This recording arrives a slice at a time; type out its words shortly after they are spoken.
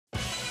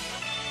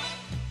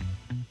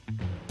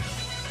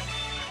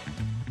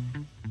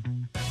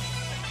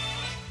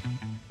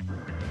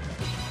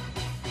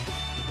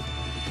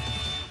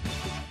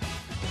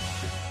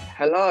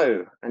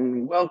Hello,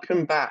 and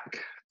welcome back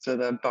to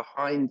the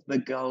Behind the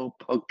Goal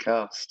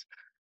podcast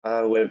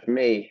with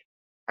me,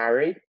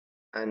 Harry,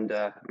 and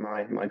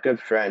my good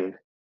friend,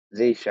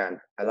 Zeeshan.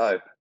 Hello.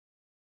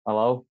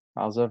 Hello,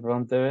 how's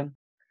everyone doing?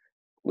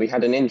 We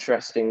had an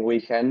interesting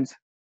weekend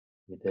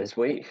You did. this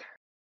week.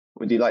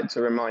 Would you like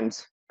to remind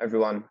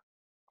everyone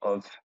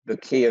of the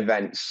key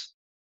events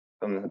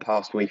from the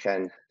past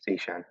weekend,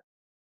 Zeeshan?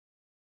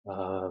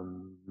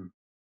 Um,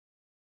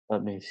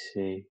 Let me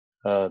see.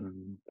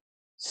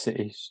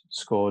 City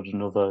scored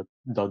another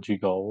dodgy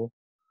goal.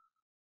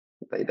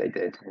 They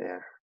did, yeah.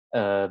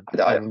 Uh,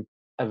 I,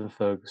 Evan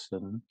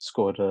Ferguson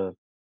scored a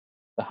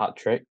hat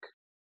trick.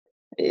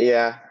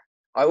 yeah,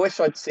 I wish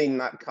I'd seen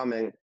that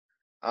coming.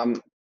 Um,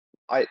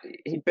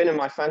 he'd been in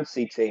my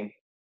fantasy team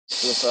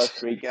for the first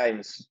three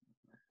games,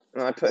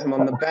 and I put him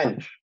on the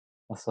bench.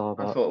 I saw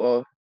I that. thought,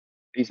 well,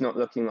 he's not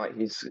looking like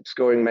he's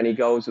scoring many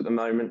goals at the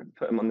moment.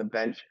 Put him on the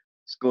bench.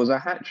 Scores a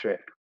hat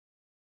trick.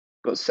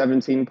 Got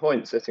 17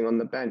 points sitting on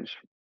the bench.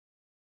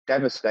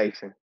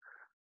 Devastating.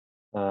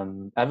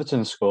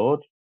 Everton scored.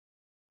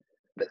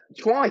 But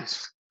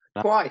twice.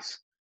 Twice.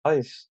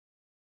 Nice.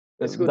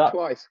 They scored That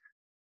twice.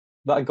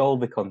 that goal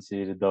they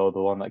conceded though,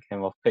 the one that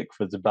came off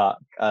Pickford's back,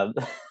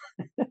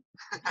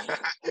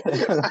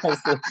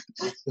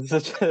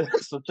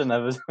 it's such an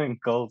Everton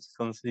goal to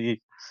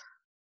concede.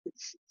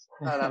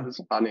 Oh, that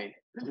was funny.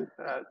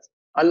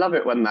 I love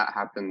it when that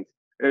happens.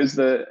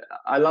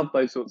 I love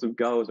those sorts of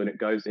goals when it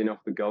goes in off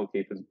the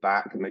goalkeeper's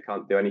back and they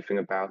can't do anything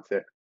about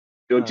it.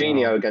 I know.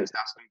 Jorginho against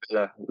Aston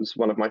Villa was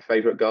one of my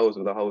favourite goals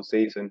of the whole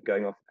season,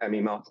 going off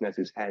Emi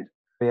Martinez's head.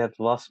 We had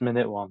the last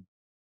minute one.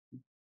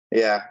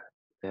 Yeah,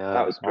 that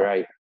Yeah. was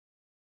great.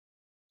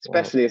 Well,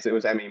 Especially as it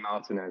was Emi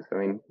Martinez. I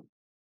mean,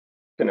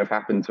 couldn't have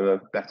happened to a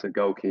better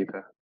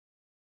goalkeeper.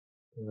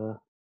 yeah.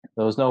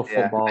 There was no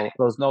Yeah. football.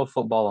 There was no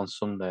football on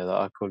Sunday that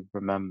I could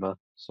remember.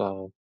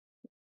 So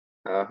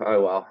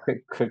Oh well.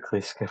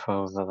 quickly skip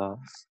over that.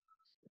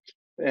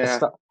 Let's Yeah.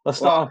 start. Let's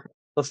Well, start.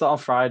 Let's start on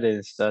Friday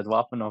instead. What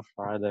happened on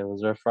Friday?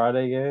 Was there a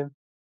Friday game?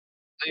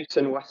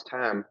 Luton West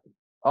Ham.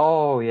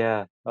 Oh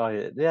yeah. Oh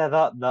yeah. Yeah.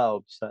 That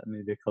upset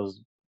me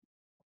because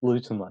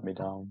Luton let me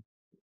down.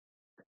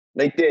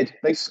 They did.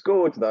 They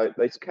scored though.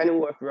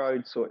 Kenilworth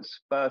Road saw its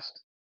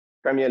first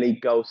Premier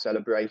League goal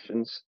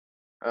celebrations.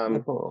 Yeah,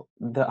 Um, but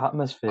the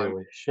atmosphere I'm,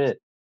 was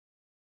shit.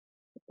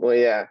 well,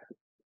 yeah.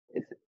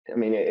 It's, I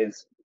mean, it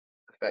is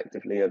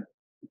effectively a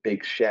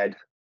big shed.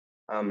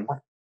 Um, I,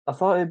 I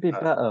thought it'd be uh,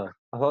 better.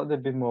 I thought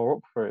they'd be more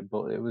up for it,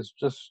 but it was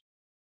just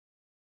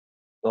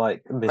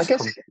like I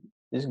guess.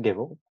 just give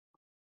up.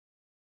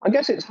 I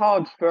guess it's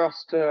hard for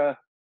us to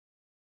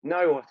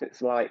know what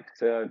it's like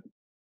to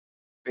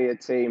be a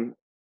team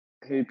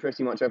who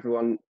pretty much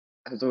everyone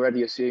has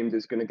already assumed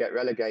is going to get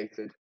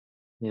relegated.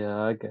 Yeah,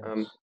 I guess.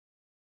 Um,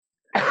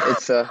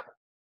 it's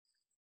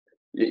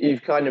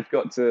you've kind of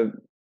got to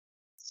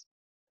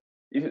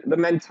the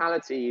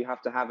mentality you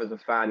have to have as a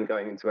fan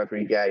going into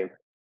every game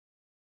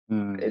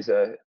Hmm. is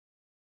a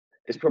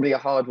is probably a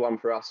hard one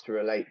for us to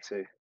relate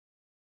to.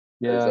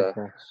 Yeah, As I a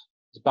guess.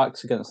 It's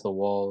backs against the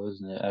wall,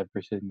 isn't it?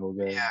 Every single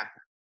game. Yeah,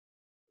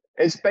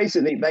 it's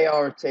basically they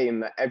are a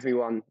team that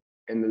everyone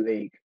in the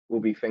league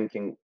will be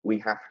thinking we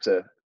have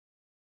to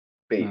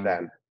beat Mm,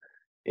 them.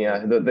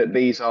 yeah. That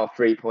these are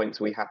 3 points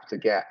we have to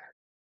get.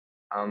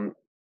 Um,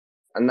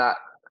 and that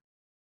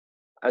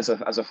as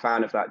a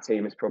fan of that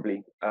team is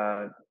probably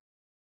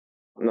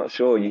I'm not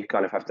sure. You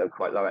kind of have to have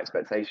quite low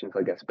expectations,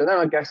 I guess. But then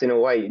I guess in a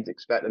way you'd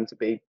expect them to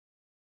be a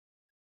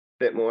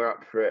bit more up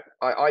for it.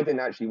 I didn't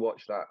actually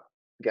watch that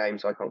game,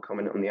 so I can't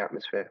comment on the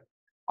atmosphere.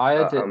 I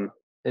had But it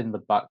in the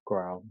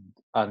background,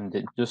 and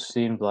it just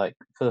seemed like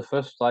for the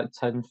first like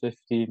 10,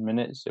 15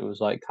 minutes, it was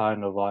like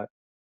kind of like,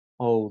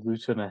 oh,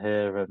 Luton are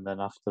here. And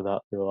then after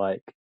that, they were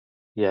like,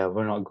 yeah,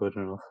 we're not good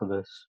enough for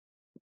this.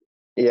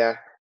 yeah,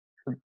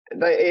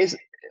 they it is.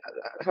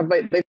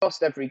 They've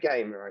lost every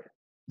game, right?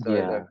 So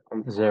Yeah, they're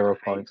on 4 defeats. 0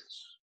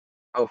 points.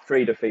 Oh,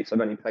 3 defeats. I've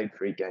only played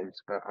 3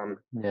 games,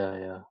 Yeah,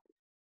 yeah.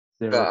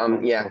 0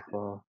 points yeah, so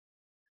far.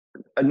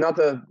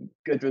 another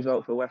good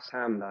result for West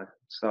Ham though.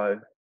 So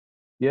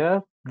Yeah,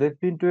 they've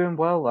been doing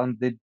well, and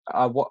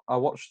I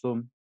watched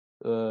some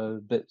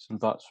bits and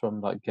bats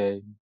from that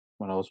game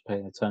when I was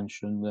paying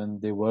attention,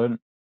 and they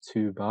weren't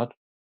too bad.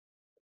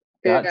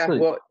 They yeah, actually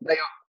well they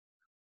are.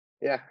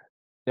 Yeah,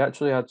 they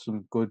actually had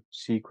some good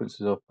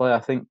sequences of play. I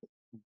think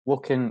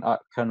looking at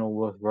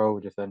Kenilworth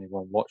Road, if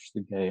anyone watched the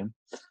game,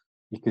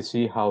 you could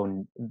see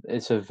how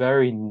it's a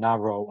very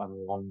narrow and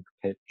long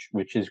pitch,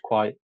 which is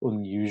quite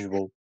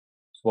unusual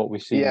to what we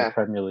see in the yeah,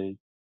 Premier League.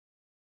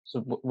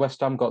 So West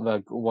Ham got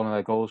one of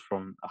their goals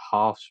from a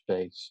half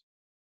space,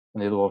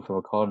 and the other one from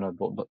a corner.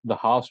 But the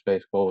half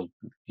space goal was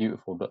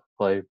beautiful, but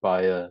played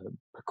by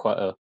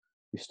Paqueta,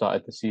 who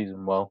started the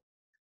season well.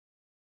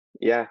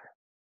 yeah.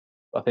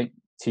 I think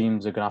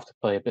teams are going to have to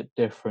play a bit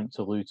different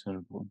to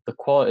Luton. The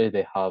quality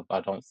they have,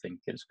 I don't think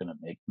it's going to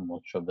make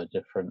much of a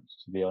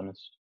difference, to be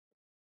honest.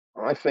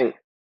 I think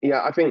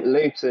I think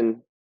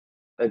Luton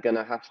are going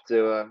to have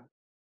to.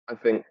 I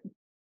think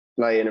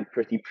play in a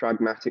pretty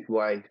pragmatic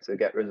way to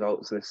get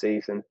results this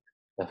season.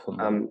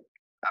 definitely.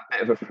 A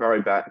bit of a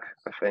throwback,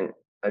 I think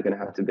they're going to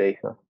have Def- to be.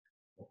 def-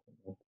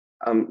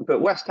 definitely.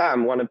 But West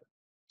Ham, one of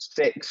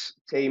 6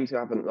 teams who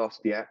haven't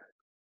lost yet,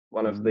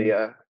 one of Mm,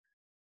 the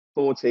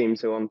 4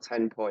 teams who are on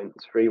 10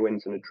 points, 3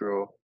 wins and a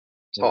draw.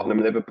 yeah. Tottenham,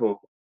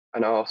 Liverpool,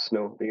 and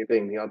Arsenal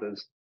being the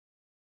others.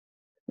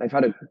 They've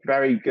had a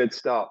very good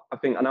start, I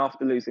think, and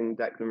after losing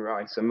Declan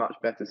Rice, a much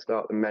better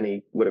start than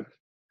many would have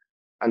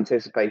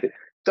anticipated.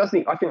 Doesn't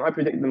he, I think I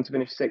predicted them to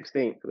finish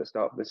 16th for the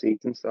start of the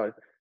season, so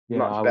Yeah,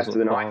 much I better wasn't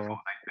than I far thought off.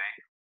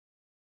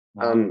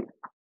 they'd be. No.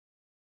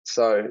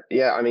 So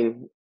yeah, I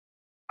mean,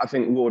 I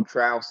think Ward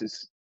Prowse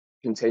is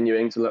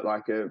continuing to look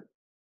like a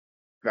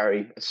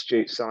very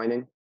astute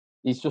signing.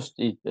 I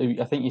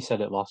think you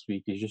said it last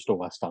week, he's just a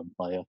West Ham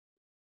player.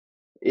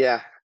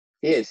 Yeah,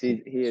 he is.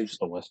 He He's is.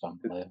 just a West Ham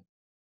player.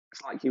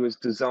 It's like he was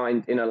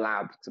designed in a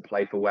lab to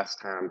play for West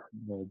Ham.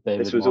 This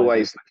David was Moyes'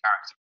 always the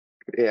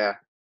character. Yeah,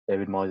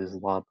 David Moyes'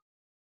 lab.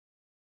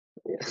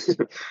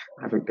 yeah.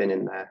 I haven't been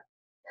in there.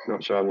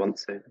 Not sure I want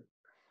to,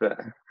 but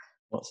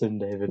What's in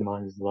David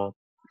Moyes' lab?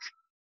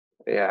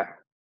 yeah,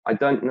 I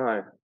don't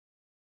know.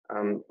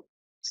 Um,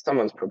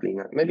 Someone's probably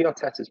know. Maybe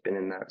Arteta's been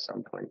in there at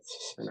some point.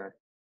 I don't know.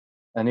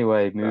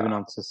 Anyway, But moving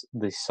on to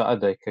the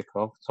Saturday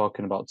kickoff,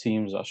 talking about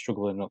teams that are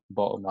struggling at the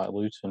bottom like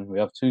Luton. We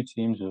have 2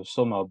 teams who have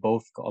somehow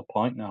both got a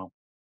point now.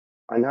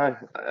 I know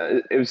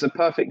it was a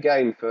perfect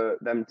game for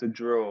them to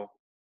draw.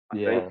 I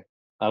think Yeah,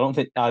 I don't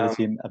think either um,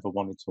 team ever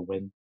wanted to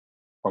win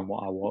from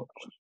what I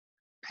watched.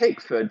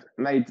 Pickford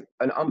made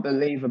an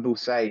unbelievable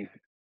save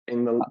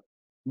in the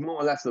more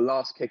or less the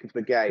last kick of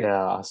the game.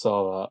 Yeah, I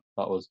saw that.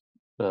 That was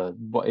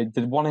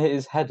did one hit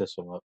his head or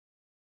something?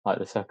 Like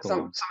the second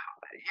one.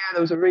 Yeah,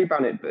 there was a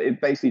rebound. It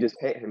basically just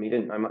hit him. He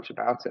didn't know much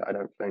about it, I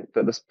don't think.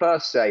 But the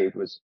first save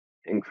was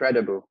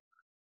incredible.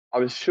 I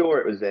was sure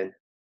it was in.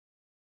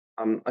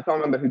 I can't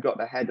remember who got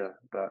the header,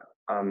 but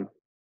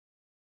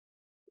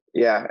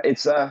yeah,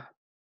 it's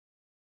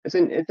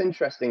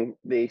interesting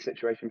the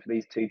situation for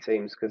these 2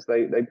 teams because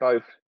they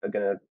both are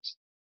going to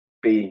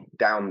be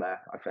down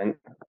there. I think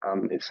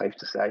it's safe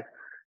to say,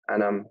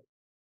 and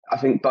I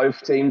think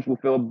both teams will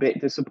feel a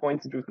bit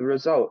disappointed with the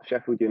result.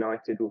 Sheffield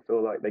United will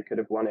feel like they could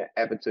have won it.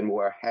 Everton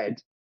were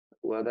ahead,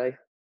 were they?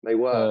 They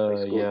were.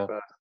 They scored Yeah.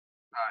 first.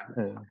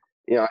 No.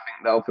 Yeah. I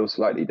think they'll feel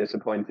slightly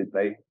disappointed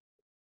they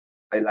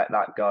let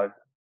that go.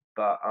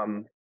 But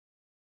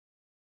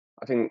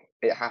I think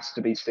it has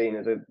to be seen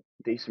as a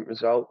decent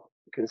result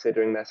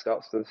considering their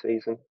starts to the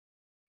season.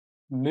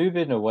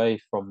 Moving away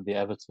from the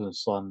Everton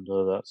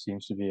slander that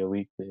seems to be a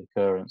weekly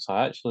occurrence,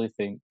 I actually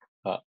think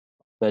that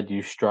their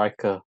new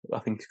striker, I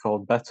think he's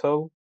called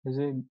Beto, is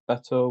he?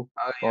 Beto Oh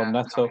or yeah, something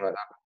Neto? like that.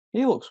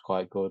 He looks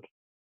quite good.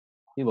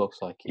 He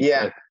looks like he's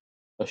Yeah,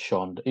 a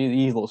Sean.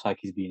 He looks like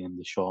he's been in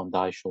the Sean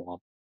Dyche lab.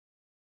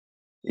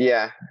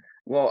 yeah.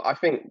 Well, I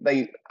think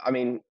they. I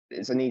mean,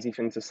 it's an easy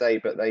thing to say,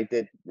 but they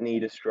did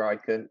need a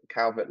striker.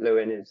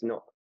 Calvert-Lewin is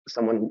not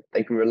someone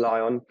they can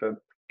rely on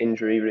for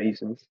injury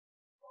reasons.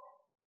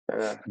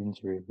 Uh,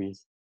 Injury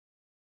reason.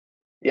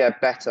 yeah,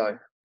 Beto.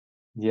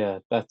 Yeah,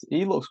 but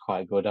he looks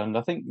quite good, and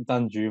I think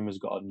Dan Juma's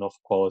got enough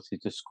quality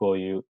to score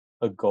you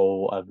a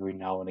goal every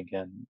now and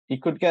again. He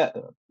could get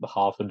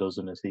half a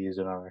dozen a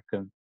season, I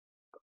reckon.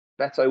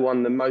 Beto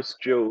won the most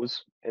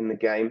duels in the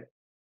game,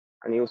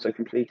 and he also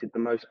completed the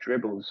most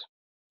dribbles.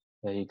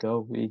 There you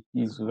go.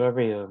 He's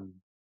very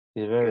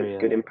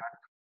Good impact.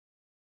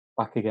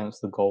 back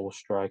against the goal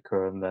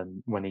striker, and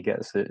then when he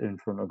gets it in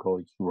front of goal,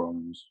 he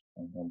runs.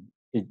 And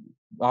then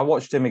I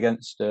watched him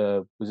against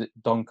was it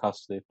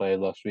Doncaster they played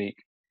last week,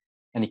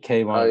 and he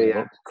came on Oh and he yeah,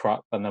 looked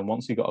crap, and then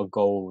once he got a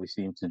goal, he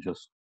seemed to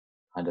just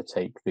kind of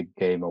take the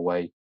game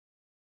away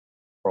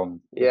from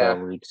the yeah,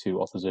 League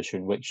Two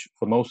opposition, which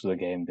for most of the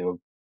game they were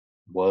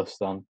worse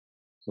than.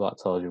 So that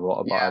tells you what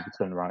about yeah,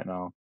 Everton right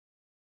now.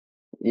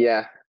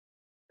 yeah.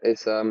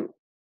 It's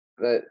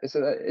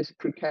it's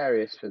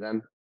precarious for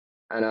them,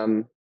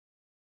 and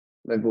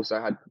they've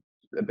also had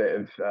a bit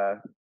of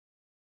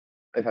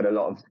they've had a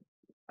lot of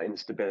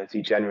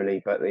instability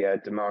generally, but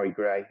the Damari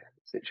Gray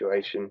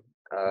situation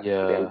at the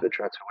end of Yeah, the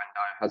transfer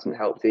window hasn't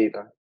helped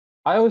either.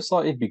 I always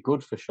thought he'd be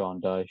good for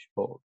Sean Dyche,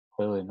 but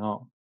clearly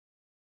not.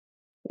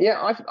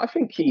 Yeah, I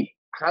think he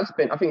has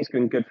been. I think he's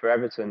been good for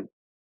Everton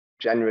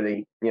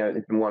generally.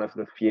 They've been one of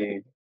the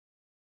few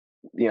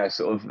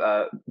sort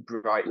of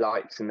bright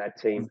lights in their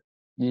team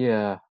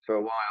Yeah, for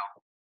a while.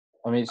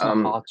 I mean it's not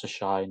Um, hard to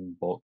shine,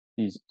 but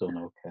he's done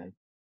okay.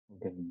 I'll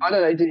give him I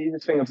that. don't know.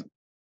 This thing of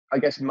I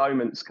guess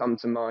moments come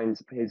to mind.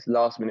 His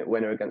last-minute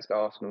winner against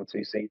Arsenal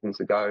 2 seasons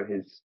ago.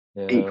 His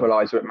Yeah,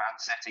 equaliser at Man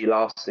City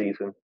last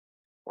season.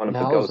 One of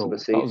yeah, the goals of the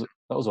season.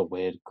 that was a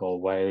weird goal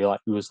where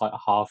he was like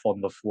half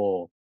on the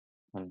floor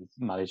and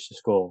managed to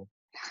score.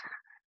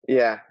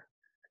 Yeah.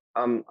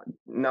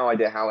 No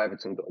idea how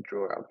Everton got a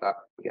draw out of that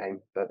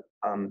game, but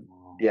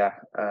Oh. yeah,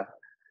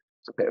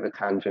 it's a bit of a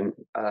tangent.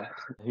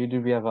 Who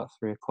did we have at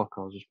 3 o'clock?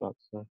 I was just about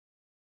to say.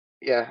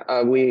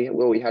 Yeah,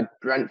 we had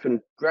Brentford,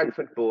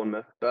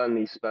 Bournemouth,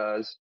 Burnley,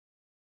 Spurs,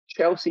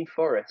 Chelsea,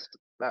 Forest.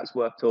 That's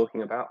worth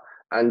talking about.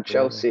 and Yeah.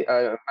 Chelsea,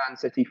 Man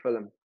City,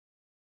 Fulham.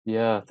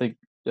 Yeah, I think,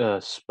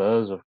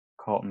 Spurs have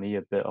caught me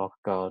a bit off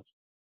guard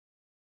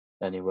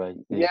anyway.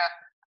 They Yeah,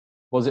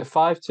 was it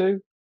 5-2?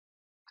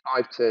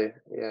 5-2.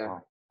 Yeah,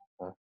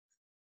 Oh, okay.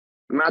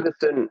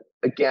 Maddison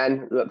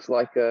again looks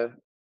like a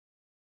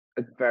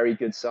very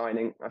good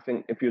signing. I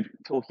think if you're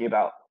talking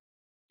about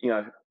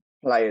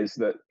players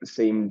that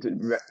seemed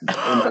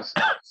almost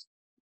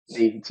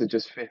need to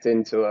just fit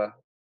into a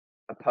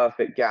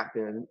perfect gap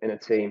in a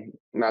team,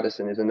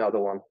 Maddison is another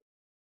one.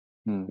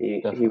 He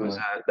was Definitely. there was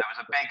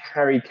a big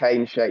Harry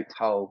Kane shaped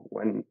hole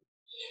and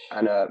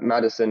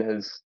Maddison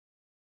has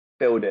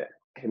filled it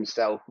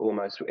himself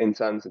almost in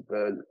terms of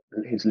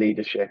his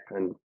leadership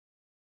and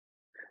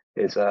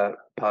his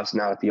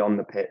personality on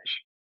the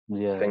pitch. I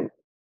Yeah. think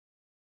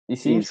He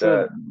seems he's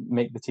to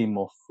make the team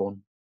more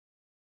fun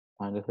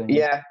kind of thing.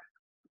 yeah,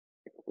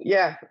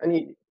 yeah, and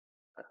he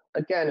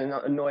again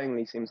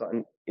annoyingly seems like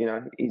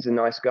he's a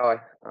nice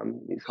guy.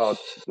 He's hard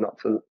not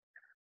to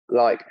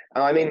like,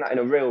 and I mean that in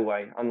a real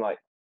way. Unlike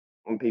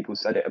when people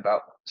said it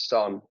about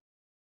Son,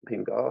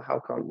 people go, "Oh, how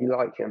can't you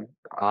like him?"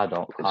 I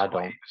don't It's I quite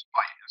don't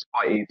it's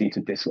quite easy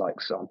to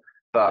dislike Son, I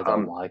but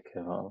don't like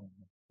him at all.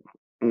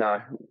 no,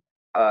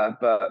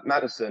 but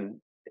Madison,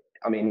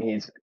 I mean,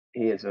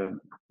 he is a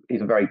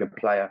he's a very good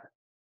player,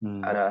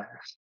 Hmm. and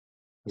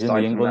He's in the aside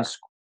from England that,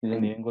 sq he's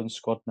in the England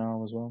squad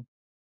now as well.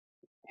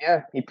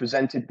 yeah, he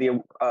presented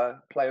the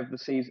Player of the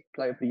Season,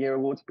 Player of the Year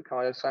award to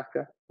Bukayo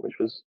Saka,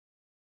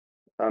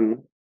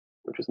 um,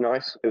 which was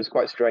nice. It was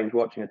quite strange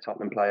watching a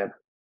Tottenham player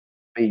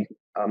be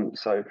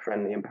so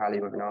friendly and pally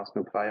with an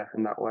Arsenal player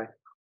in that way,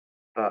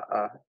 but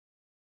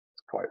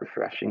it's quite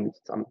refreshing.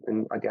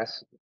 Something I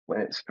guess when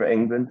it's for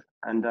England,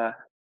 and but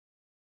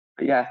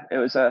yeah,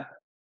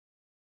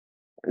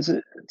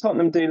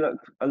 Tottenham do look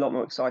a lot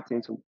more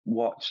exciting to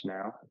watch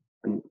now,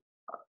 and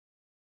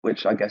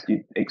which I guess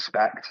you'd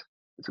expect.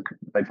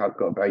 They've got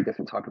a very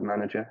different type of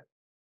manager.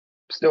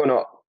 Still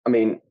not. I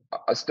mean,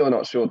 I'm still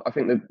not sure. I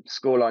think the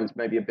scoreline is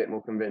maybe a bit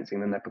more convincing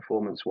than their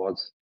performance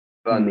was.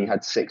 Burnley Hmm.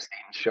 had 16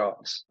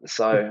 shots,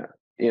 so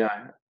you know,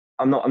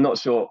 I'm not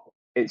sure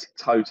it's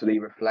totally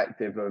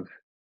reflective of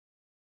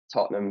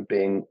Tottenham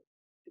being,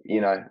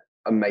 you know,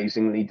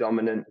 amazingly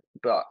dominant.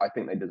 But I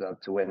think they deserve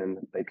to win, and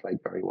they played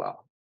very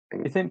well. I Do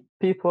think. you think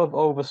people have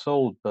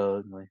oversold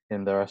Burnley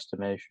in their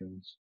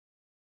estimations?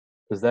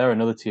 Because 'Cause they're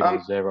another team Um,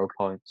 with 0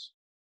 points.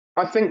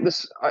 I think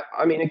this.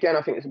 I mean, again,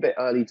 I think it's a bit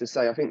early to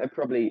say. I think they're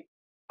probably.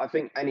 I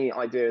think any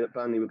idea that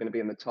Burnley were going to be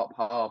in the top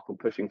half or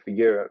pushing for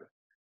Europe,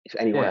 if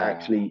anyone Yeah.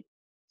 actually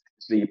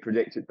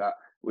predicted that,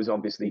 was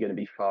obviously going to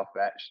be far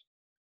fetched.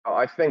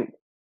 I think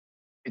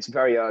it's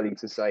very early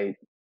to say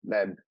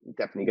they're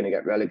definitely going to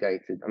get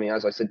relegated. I mean,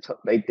 as I said,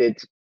 they did.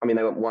 I mean,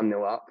 they went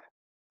 1-0 up.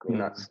 I mean,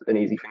 Hmm. that's an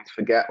easy thing to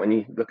forget when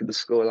you look at the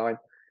scoreline.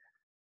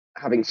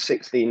 Having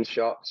 16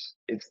 shots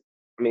is.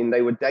 I mean,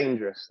 they were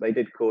dangerous. They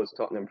did cause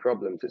Tottenham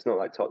problems. It's not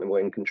like Tottenham were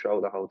in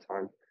control the whole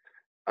time.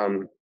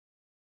 Um,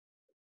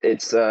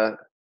 it's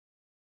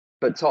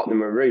but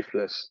Tottenham are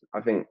ruthless.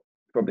 I think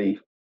probably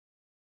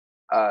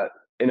uh,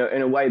 in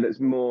a way that's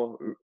more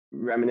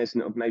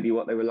reminiscent of maybe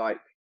what they were like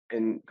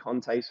in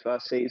Conte's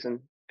first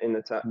season. In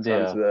the terms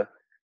Yeah. of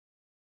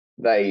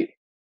they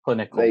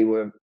Clinical. they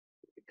were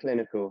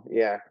clinical,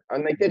 yeah,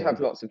 and they did Yeah. have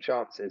lots of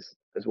chances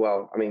as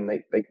well. I mean,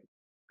 they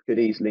could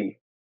easily,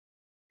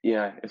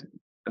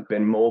 have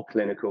been more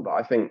clinical, but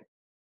I think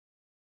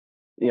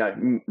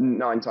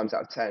 9 times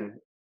out of 10,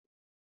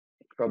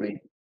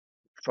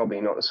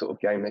 probably not the sort of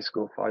game they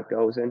score 5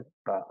 goals in,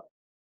 but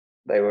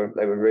they were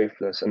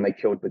ruthless and they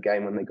killed the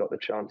game when they got the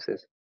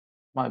chances.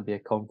 Might be a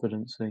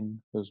confidence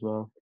thing as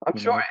well, I'm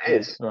sure it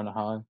is. they're on a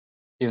high.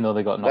 Even though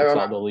they got They're knocked on,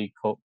 out of the League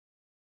Cup.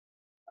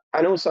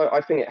 and also I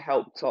think it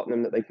helped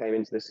Tottenham that they came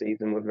into the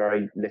season with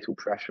very little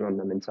pressure on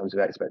them in terms of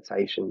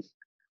expectations.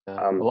 Yeah.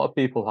 A Um, lot of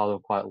people have them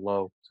quite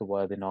low to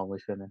where they normally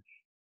finish.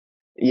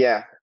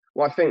 yeah,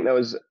 well, I think there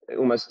was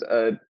almost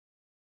a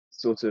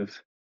sort of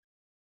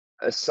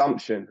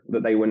assumption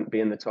that they wouldn't be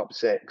in the top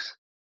six,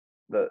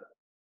 that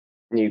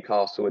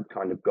Newcastle had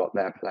kind of got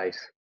their place,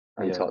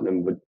 and Yeah.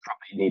 Tottenham would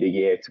probably need a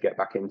year to get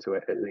back into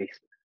it at least.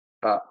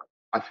 But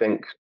I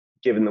think,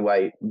 given the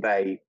way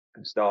they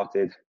have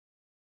started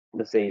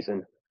the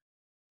season,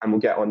 and we'll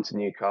get on to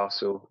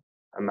Newcastle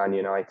and Man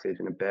United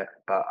in a bit,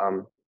 but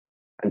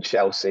and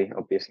Chelsea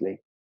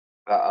obviously,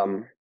 but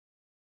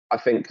I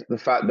think the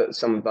fact that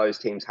some of those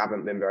teams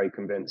haven't been very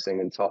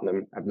convincing and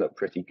Tottenham have looked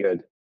pretty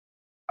good,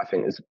 I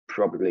think has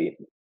probably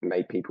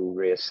made people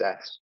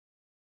reassess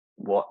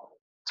what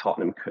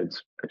Tottenham could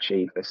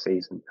achieve this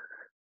season.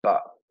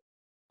 But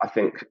I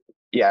think,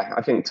 yeah,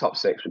 I think top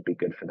six would be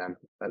good for them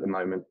at the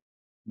moment.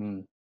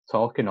 Mm.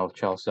 Talking of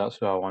Chelsea, that's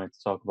who I wanted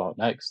to talk about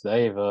next.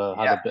 They've had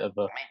Yeah, a bit of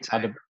a me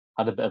had a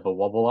had a bit of a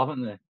wobble,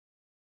 haven't they?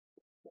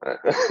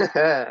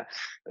 too.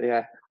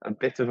 Yeah, a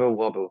bit of a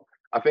wobble.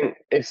 I think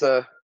And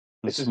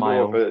this is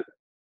more of smile. a.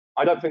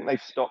 I don't think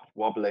they've stopped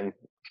wobbling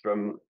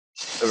from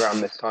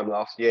around this time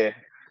last year,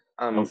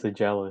 um, Healthy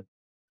jelly.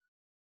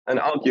 and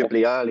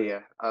arguably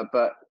earlier.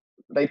 But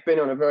they've been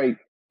on a very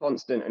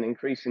constant and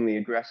increasingly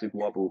aggressive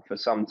wobble for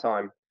some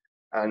time.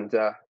 and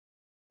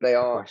they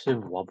are,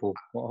 Aggressive wobble.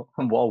 What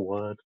a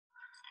word.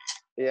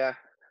 yeah.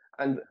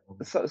 And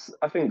so,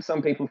 I think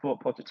some people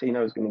thought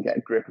Pochettino was going to get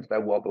a grip of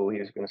their wobble. He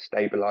was going to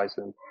stabilise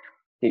them,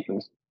 keep them,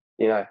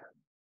 you know,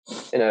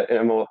 in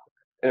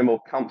a more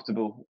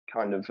comfortable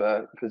kind of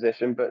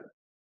position. But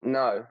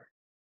no,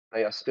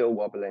 they are still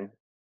wobbling,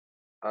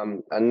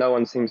 and no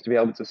one seems to be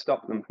able to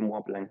stop them from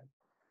wobbling.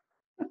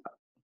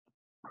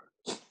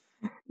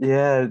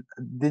 Yeah,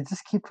 they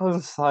just keep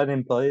on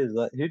signing players.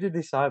 Like, who did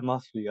they sign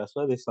last week? I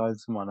swear they signed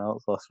someone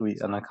else last week,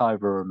 and I can't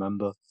even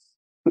remember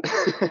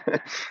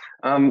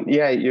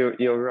Yeah,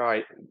 you're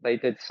right. They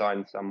did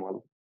sign someone. I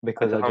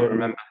because I can't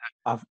genuinely,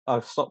 remember.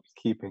 I've stopped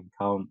keeping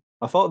count.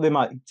 I thought they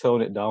might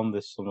tone it down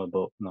this summer,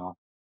 but no.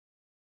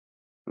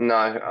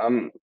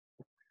 No,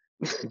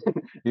 Who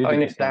did tone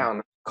they it sign?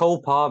 down.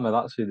 Cole Palmer,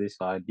 that's who they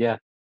signed. Yeah,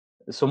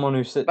 someone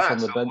who sits on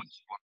That's the bench.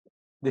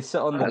 They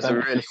sit on the that's a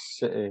bench for really,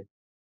 City.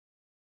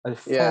 And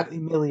yeah. 40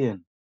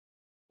 million.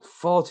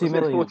 40 Was it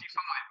million. 45 or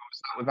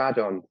was that with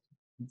add-on?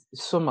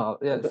 Somehow,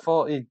 yeah,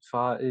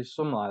 45, it's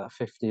something like that,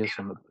 50 or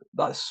something.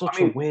 That's I such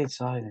a mean, weird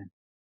signing.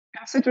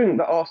 considering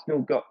that Arsenal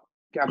got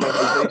Gabriel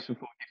Jesus for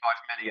 45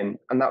 million,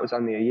 and that was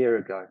only a year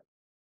ago.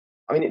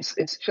 I mean,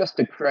 it's just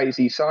a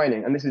crazy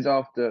signing, and this is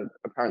after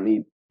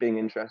apparently being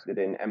interested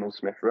in Emil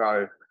Smith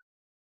Rowe.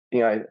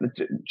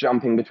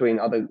 Jumping between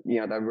other,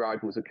 their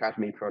rivals'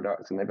 academy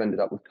products, and they've ended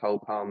up with Cole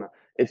Palmer.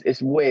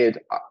 It's weird.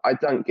 I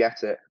don't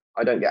get it.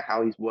 I don't get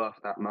how he's worth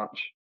that much.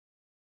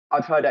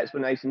 I've heard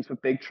explanations for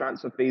big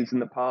transfer fees in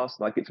the past,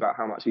 like it's about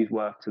how much he's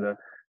worth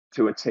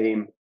to a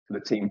team, to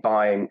the team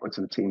buying or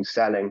to the team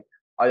selling.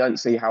 I don't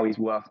see how he's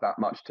worth that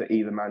much to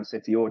either Man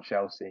City or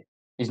Chelsea.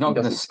 He's He not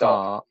going to doesn't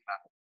start. start.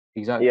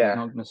 Exactly, he's Yeah,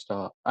 not going to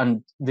start.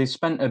 And they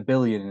spent 1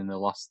 billion in the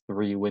last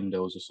 3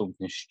 windows or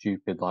something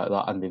stupid like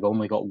that, and they've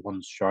only got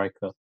one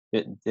striker.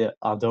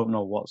 I don't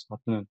know what's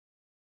happening.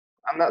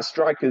 and that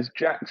striker's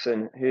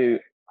Jackson, who,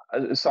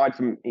 aside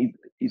from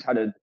he's had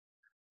a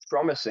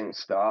promising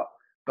start,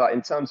 but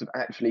in terms of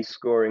actually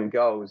scoring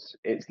goals,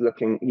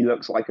 he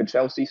looks like a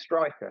Chelsea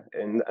striker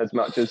in as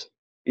much as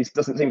he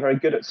doesn't seem very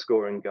good at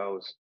scoring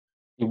goals.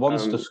 He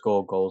wants to Um,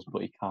 score goals,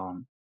 but he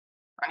can't.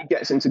 and he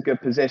gets into good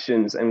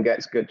positions and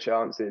gets good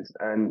chances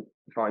and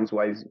finds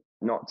ways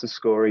not to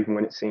score even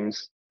when it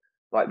seems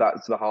like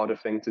that's the harder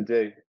thing to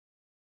do.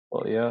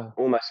 But yeah,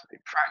 Almost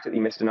practically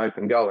missed an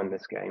open goal in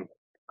this game.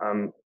 I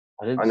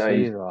I didn't know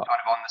see he's that.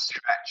 kind of on the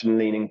stretch and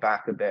leaning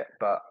back a bit,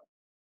 but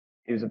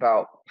he was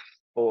about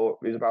he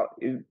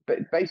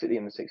was basically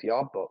in the 6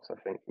 yard box, I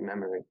think, from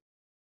memory.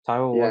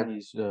 Tyler Yeah, won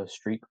his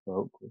streak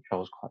broke, which I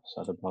was quite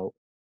sad about.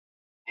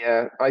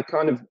 yeah.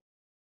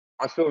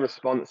 I feel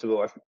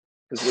responsible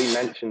because we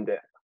mentioned it.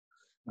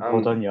 Blood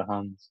Um, on your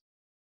hands.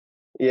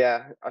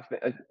 yeah, I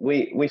think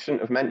we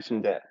shouldn't have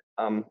mentioned it.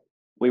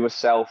 We were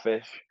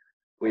selfish.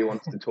 We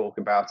wanted to talk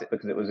about it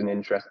because it was an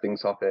interesting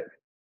topic.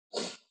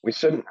 We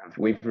shouldn't have.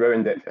 We've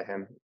ruined it for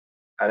him,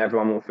 and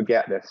everyone will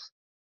forget this.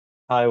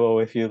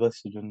 Tyler, if you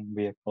listen, and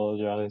we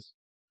apologise.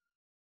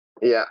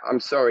 Yeah, I'm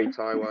sorry,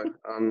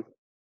 Taiwo.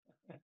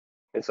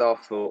 It's our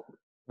fault.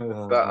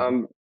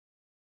 But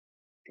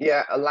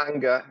yeah,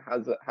 Alanga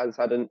has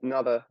had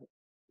another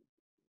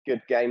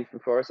good game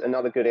for us,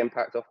 another good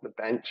impact off the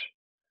bench.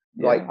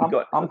 Like Yeah, he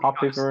got I'm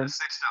happy for him.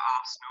 assist at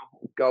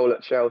Arsenal, goal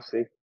at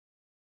Chelsea.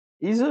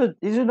 He's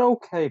an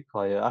okay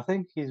player. I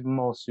think he's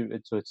more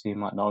suited to a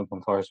team like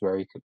Nottingham Forest where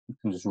he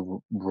can just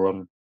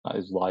run at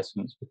his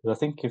license. Because I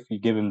think if you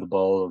give him the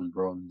ball and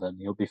run, then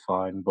he'll be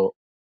fine. But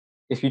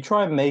if you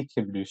try and make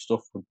him do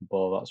stuff with the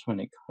ball, that's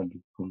when it kind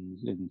of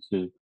comes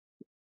into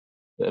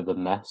a bit of a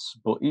mess.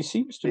 But he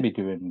seems to Did,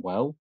 be doing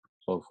well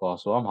so far,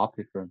 so I'm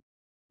happy for him.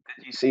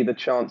 did you see the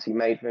chance he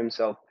made for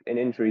himself in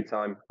injury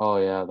time? Oh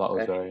yeah, that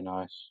was Uh, very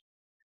nice.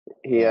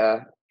 he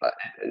Yeah.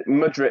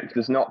 Mudryk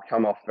does not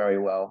come off very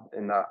well Oh,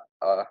 in that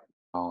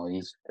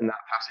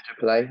passage of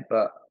play,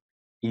 but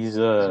it's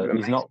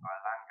amazing.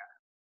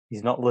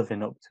 he's not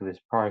living up to his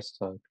price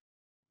tag.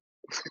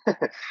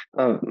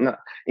 Oh, no.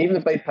 Even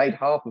if they paid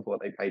half of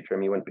what they paid for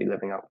him, he wouldn't be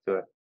living up to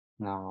it.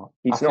 No,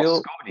 He's not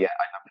scored yet,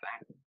 I don't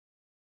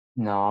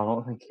think. I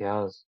don't think he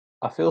has.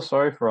 I feel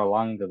sorry for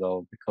Alanga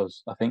though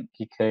because I think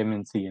he came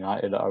into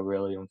United at a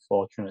really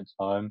unfortunate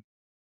time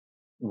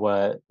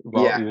where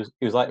Yeah,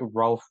 he was like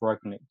Ralph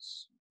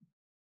Ragnick's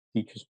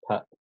teacher's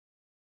pet.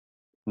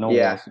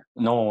 yeah.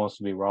 No one wants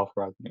to be Ralph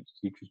Ragnick's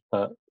teacher's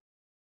pet.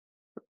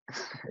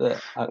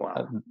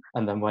 Wow.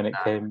 And then when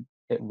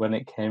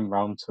it came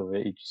round to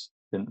it, he just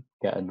didn't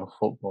get enough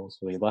football,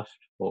 so he left.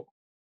 But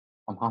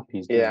I'm happy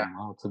he's Yeah. doing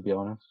well, to be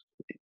honest.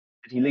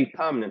 Did he leave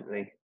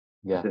permanently?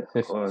 Yeah, Is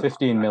it? Or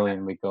 15 okay,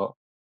 million we got,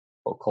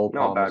 but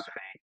not a bad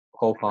fee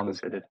Cole Palmer's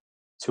considered.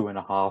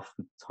 2.5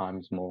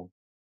 times more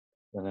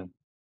than him.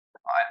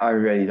 I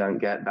really don't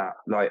get that.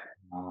 Like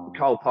Uh,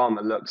 Cole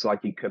Palmer looks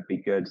like he could be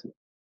good,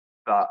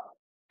 but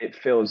it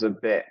feels a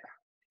bit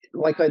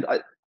like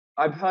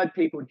I've heard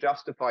people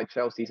justify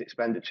Chelsea's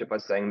expenditure by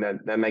saying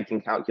they're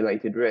making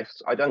calculated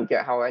risks. I don't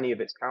get how any of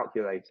it's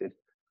calculated,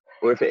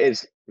 or if it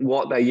is,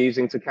 what they're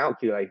using to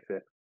calculate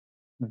it.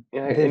 You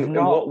know, They've in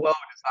not. what world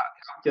is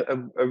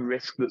that a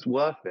risk that's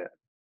worth it?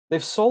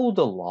 They've sold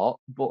a lot,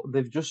 but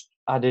they've just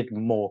added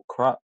more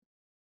crap.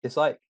 It's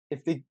like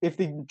if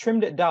they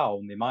trimmed it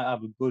down, they might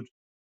have a good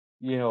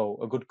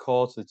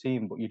core to the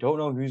team, but you don't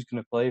know who's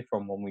going to play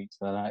from one week to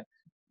the next.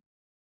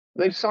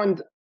 They've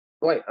signed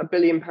like £1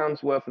 billion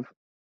worth of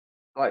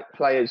like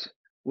players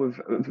with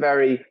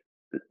very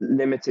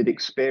limited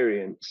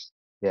experience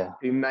Yeah.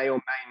 who may or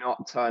may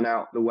not turn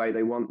out the way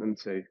they want them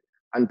to,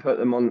 and put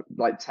them on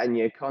like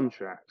 10-year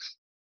contracts.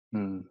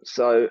 Mm,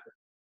 So,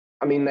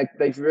 I mean,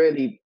 they've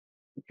really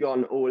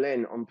gone all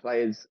in on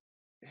players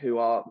who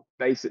are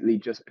basically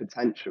just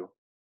potential.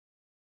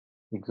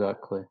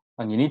 exactly.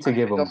 And you need to And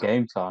give it them doesn't,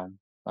 game time,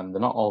 and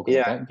they're not all going to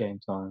yeah. get game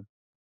time.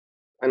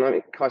 And I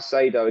mean,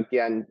 Caicedo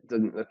again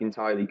didn't look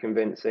entirely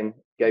convincing.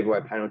 Gave away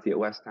a penalty at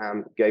West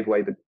Ham. Gave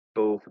away the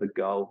ball for the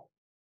goal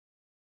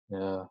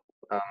Yeah,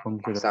 on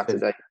 150,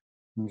 Saturday.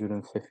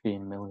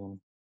 115 million.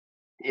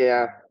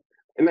 Yeah,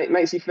 it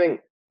makes you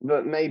think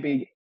that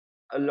maybe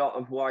a lot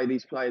of why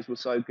these players were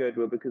so good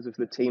were because of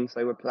the teams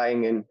they were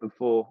playing in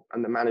before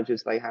and the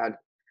managers they had.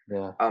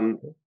 Yeah, Um,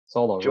 it's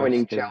all a risk,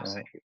 joining isn't Chelsea,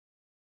 it?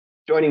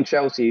 joining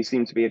Chelsea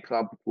seemed to be a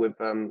club with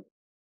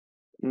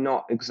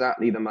not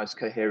exactly the most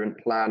coherent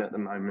plan at the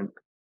moment.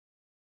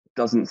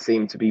 Doesn't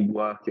seem to be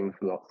working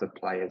for lots of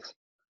players.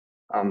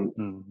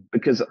 Mm,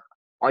 Because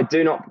I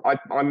do not.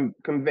 I'm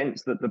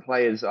convinced that the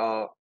players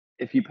are.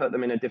 If you put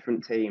them in a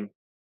different team,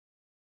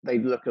 they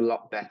look a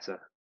lot better.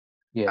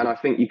 And yeah, I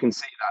think you can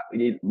see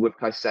that with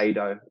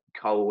Caicedo,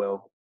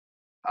 Colwill,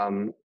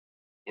 um,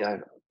 you know,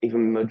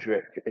 even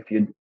Mudryk. If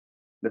you're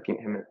looking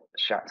at him at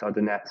Shakhtar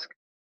Donetsk,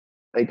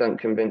 they don't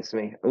convince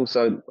me.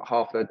 Also,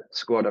 half a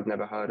squad I've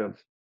never heard of.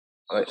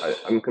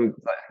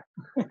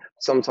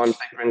 Sometimes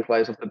they bring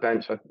players off the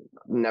bench. I've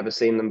never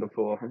seen them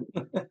before.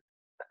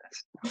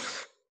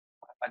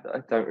 I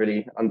don't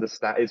really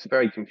understand. It's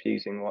very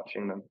confusing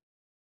watching them.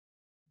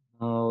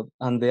 oh,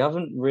 and they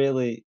haven't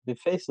really. They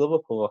faced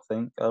Liverpool, I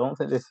think. I don't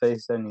think they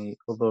faced any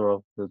other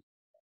of the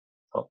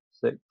top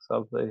six,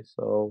 have they?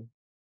 So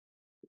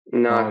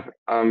No,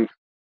 no,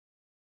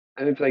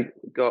 who have they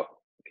got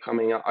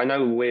coming up? I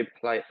know we're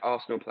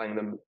Arsenal playing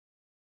them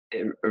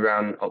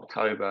around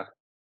October.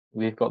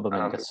 we've got them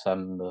in Um,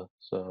 December.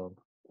 So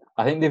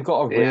I think they've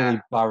got a yeah,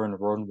 really barren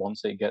run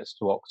once it gets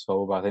to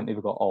October. I think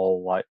they've got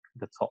all like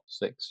the top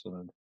six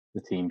and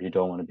the teams you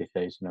don't want to be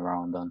facing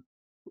around then.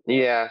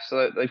 yeah.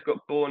 So they've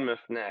got Bournemouth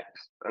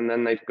next, and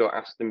then they've got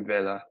Aston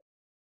Villa,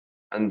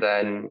 and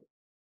then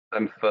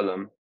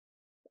Fulham,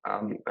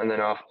 and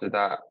then after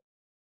that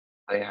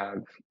they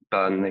have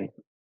Burnley.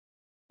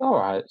 All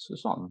right, so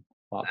it's not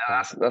that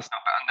Yeah, bad. that's not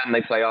bad. And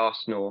then they play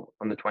Arsenal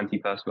on the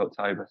 21st of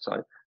October.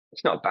 So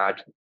it's not a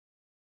bad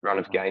run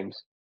of No.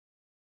 games.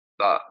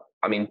 But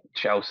I mean,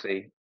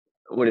 Chelsea.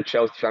 Would a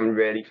Chelsea fan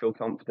really feel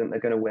confident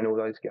they're going to win all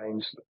those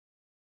games?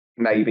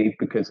 Maybe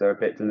because they're a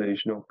bit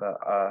delusional, but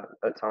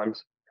at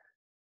times,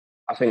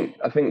 I think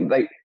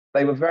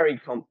they were very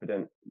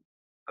confident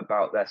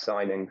about their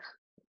signings,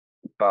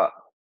 but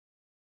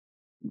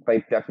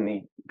they've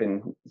definitely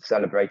been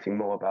celebrating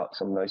more about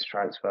some of those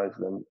transfers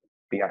than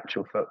the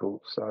actual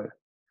football. So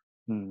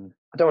Hmm.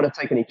 I don't want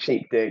to take any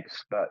cheap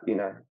digs, but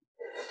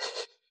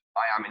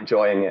I am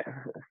enjoying it.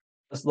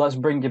 Let's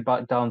bring you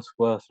back down to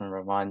earth and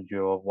remind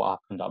you of what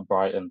happened at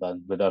Brighton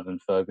then with Evan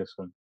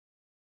Ferguson.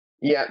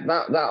 Yeah,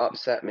 that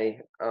upset me.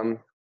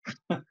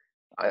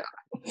 I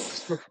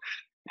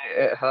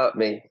it hurt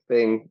me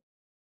seeing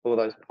all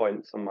those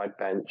points on my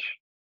bench.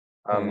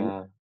 Um,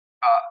 Yeah,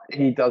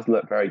 he does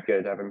look very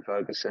good, Evan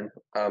Ferguson.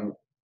 a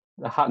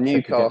hat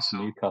trick against Newcastle,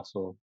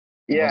 Newcastle.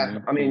 What yeah,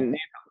 an I feat. mean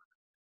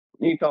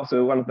Newcastle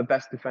were one of the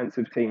best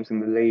defensive teams in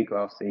the league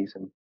last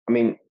season. I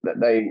mean that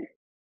they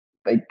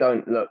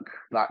don't look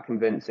that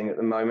convincing at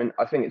the moment.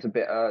 I think it's a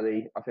bit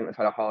early. I think they've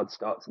had a hard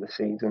start to the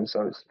season,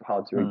 so it's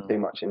hard to read Hmm. too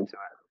much into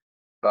it.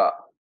 But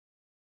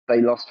they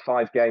lost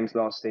 5 games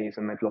last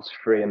season. They've lost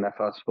 3 in their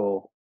first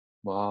 4.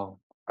 Wow.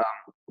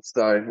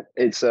 So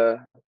it's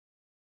a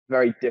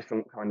very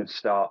different kind of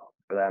start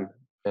for them.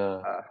 Yeah,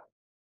 Uh,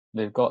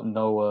 they've got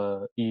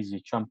no easy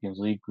Champions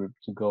League group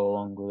to go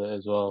along with it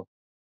as well.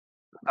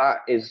 that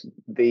is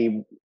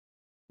the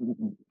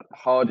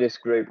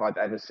hardest group I've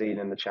ever seen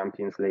in the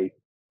Champions League.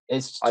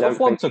 It's a I tough don't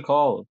one think to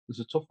call. It's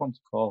a tough one to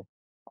call.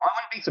 I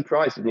wouldn't be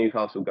surprised if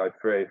Newcastle go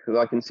through because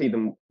I can see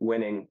them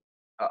winning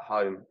at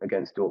home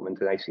against Dortmund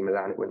and AC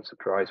Milan. It wouldn't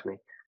surprise me.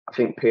 I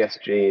think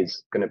PSG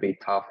is going to be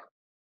tough,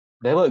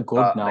 They look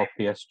good but now,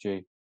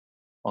 PSG.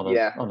 On a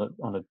yeah,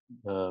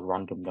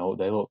 random note,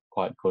 they look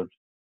quite good.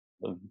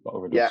 They've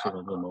got rid of yeah, some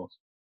of the most.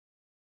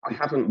 I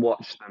haven't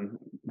watched them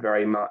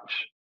very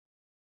much.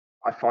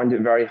 I find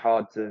it very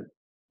hard to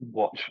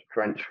watch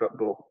French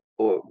football,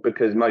 or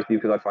mostly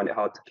because I find it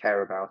hard to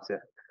care about it.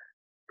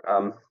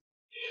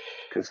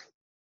 Because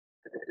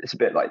it's a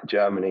bit like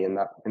Germany in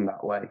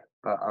that way.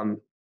 But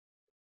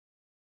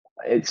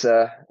it's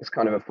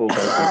kind of a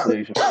foregone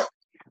conclusion.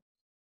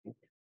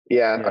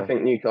 Yeah, I Yeah,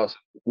 think Newcastle.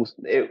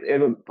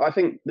 I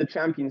think the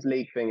Champions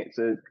League thing. It's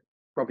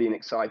probably an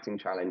exciting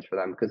challenge for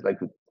them because they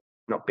could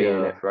not being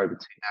in Yeah. it for over 2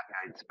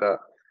 decades. But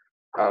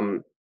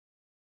um,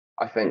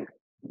 I think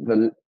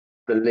the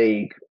the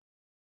league,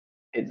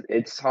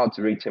 it's hard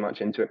to read too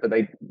much into it, but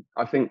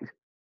I think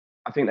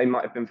they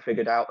might have been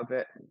figured out a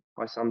bit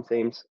by some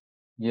teams.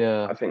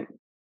 Yeah. I think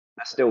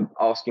they're still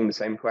asking the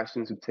same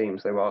questions of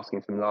teams they were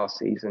asking from last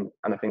season,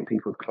 and I think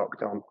people have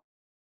clocked on.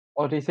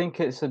 Or do you think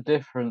it's a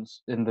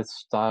difference in the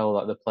style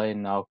that they're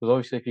playing now? Because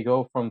obviously, if you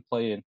go from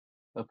playing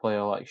a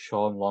player like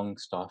Sean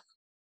Longstaff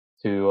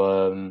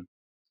to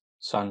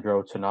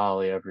Sandro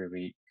Tonali every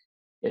week,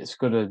 it's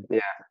gonna,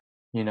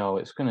 Yeah,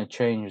 it's gonna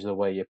change the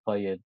way you're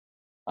playing.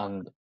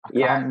 And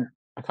yeah,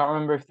 I can't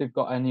remember if they've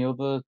got any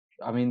other.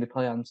 I mean, they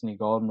play Anthony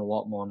Gordon a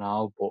lot more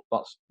now, but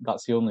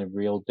that's the only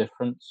real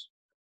difference.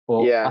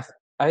 But yeah.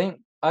 I think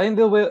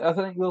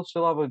they'll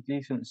still have a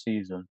decent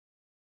season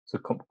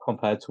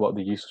compared to what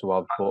they used to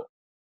have. But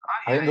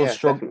Oh yeah, yeah,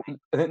 definitely.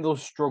 I think they'll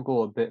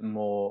struggle a bit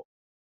more,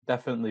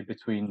 definitely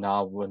between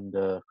now and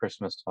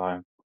Christmas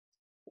time.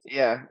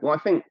 Yeah. Well, I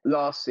think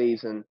last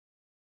season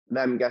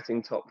them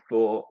getting top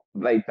four,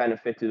 they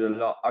benefited a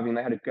lot. I mean,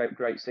 they had a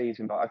great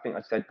season, but I think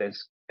I said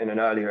this in an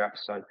earlier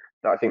episode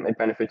that I think they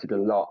benefited a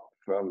lot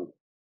from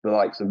the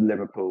likes of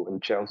Liverpool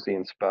and Chelsea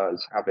and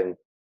Spurs having,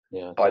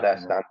 Yeah, by their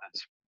definitely.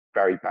 standards,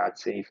 very bad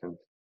seasons.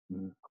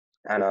 Mm.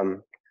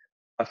 And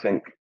I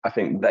think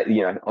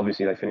that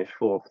obviously they finished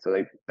fourth, so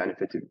they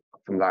benefited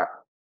from that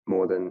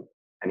more than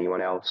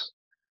anyone else,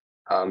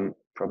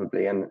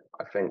 probably. And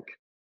I think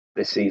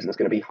this season is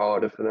going to be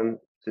harder for them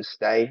to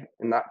stay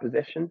in that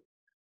position.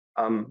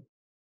 Um,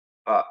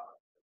 but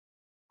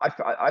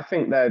I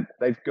think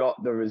they've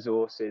got the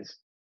resources,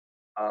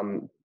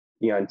 um,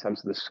 in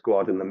terms of the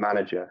squad and the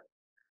manager,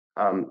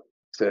 um,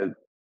 to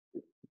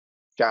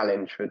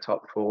challenge for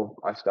top four.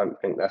 I just don't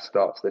think their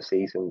start to the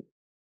season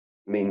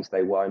means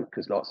they won't,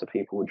 because lots of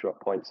people will drop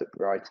points at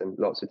Brighton.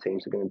 Lots of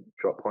teams are going to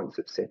drop points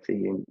at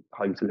City and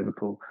home to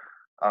Liverpool.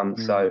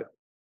 So Mm.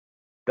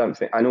 don't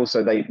think, and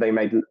also they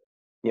made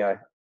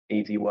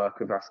easy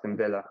work of Aston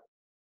Villa,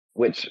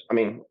 which I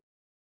mean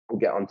we'll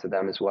get onto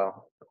them as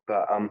well.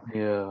 But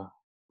Yeah.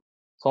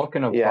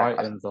 Talking of yeah,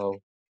 Brighton though,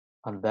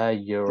 and their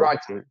Europe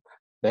Brighton. group,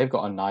 they've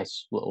got a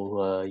nice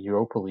little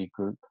Europa League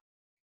group.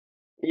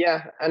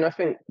 Yeah, and I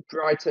think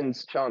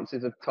Brighton's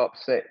chances of top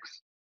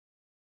six,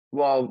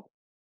 while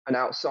an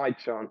outside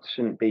chance,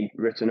 shouldn't be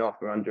written off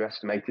or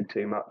underestimated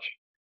too much,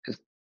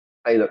 because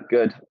they look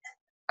good.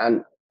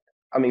 And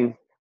I mean,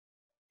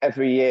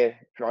 every year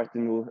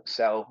Brighton will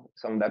sell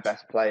some of their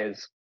best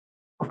players,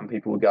 and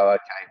people will go,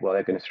 okay, well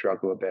they're going to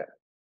struggle a bit,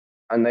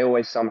 and they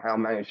always somehow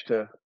manage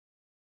to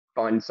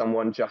find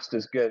someone just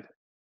as good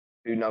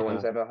who no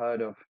one's Yeah. ever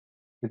heard of.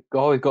 We've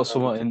always got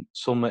Um,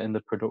 someone in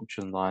the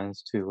production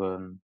lines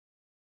to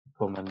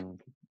come and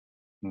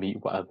meet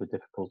whatever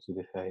difficulty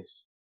they face.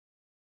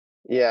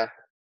 yeah,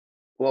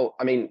 well,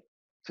 I mean,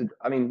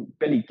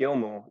 Billy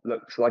Gilmore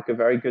looks like a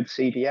very good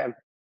CDM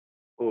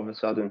all of a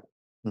sudden.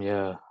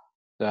 Yeah.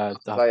 Player,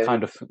 I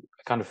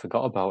kind of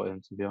forgot about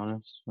him, to be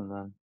honest. And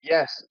then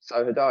yes,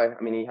 so had I.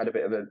 I mean, he had a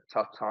bit of a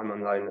tough time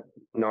on loan at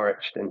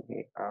Norwich, didn't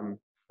he? uh,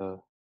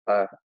 So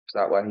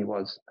that where he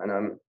was,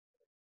 and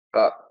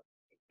but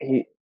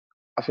he,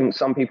 I think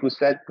some people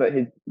said that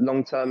his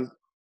long term,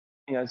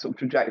 sort of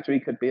trajectory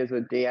could be as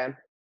a DM,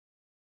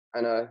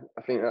 and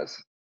I think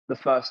that's the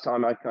first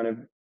time I kind of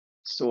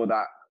saw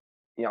that.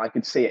 I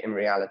could see it in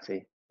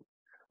reality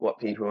what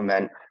people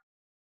meant.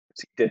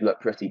 He did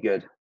look pretty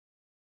good.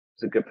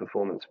 It's a good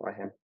performance by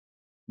him.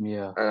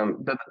 yeah,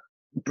 But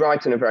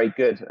Brighton are very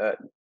good at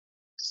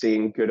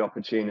seeing good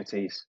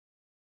opportunities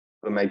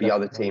where maybe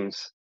other definitely,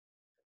 teams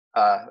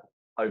uh,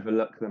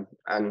 overlook them.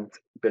 And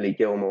Billy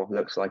Gilmore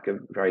looks like a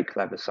very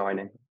clever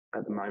signing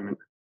at the moment.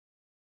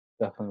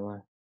 definitely.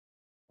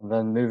 And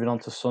then moving on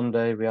to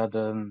Sunday, we had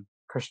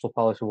Crystal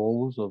Palace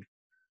Wolves.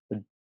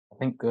 I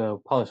think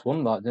Palace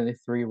won that, didn't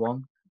they?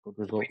 3-1. Good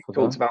result for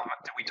them.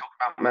 Did we talk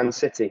about Man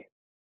City?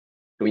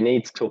 Do we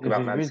need to talk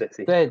about Man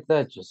City?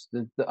 They're just.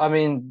 I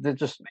mean, they're The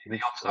just good.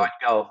 offside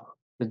goal.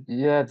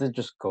 Yeah, they're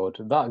just good.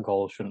 That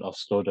goal shouldn't have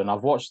stood. And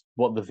I've watched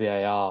what the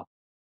VAR.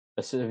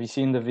 Have you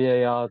seen the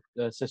VAR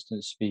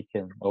assistant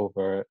speaking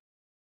over it?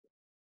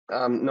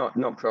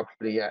 Not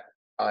properly yet.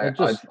 They're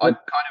just they're,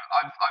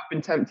 I've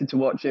been tempted to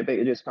watch it, but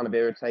it just kind of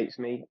irritates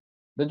me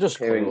they're just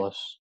hearing. clueless.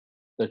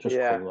 They're just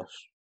Yeah, clueless.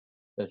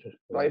 They're just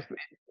like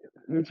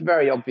clueless. it's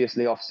very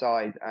obviously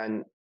offside,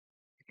 and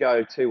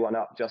go 2-1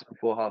 up just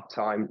before half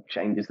time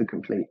changes the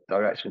complete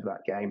direction of that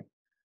game.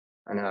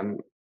 And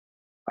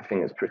I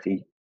think it's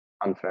pretty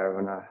unfair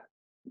on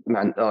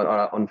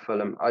on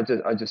Fulham. I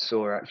just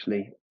saw,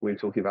 actually, we were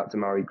talking about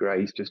Damari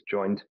Gray's just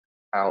joined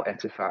Al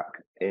Ettifaq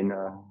in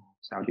Oh,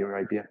 Saudi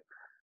Arabia,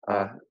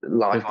 oh,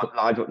 live good, on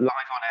live live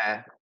on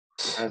air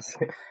as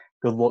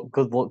good luck.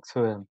 Good luck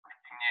to him.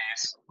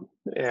 news.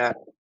 Yeah,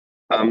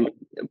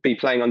 be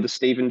playing under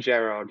Steven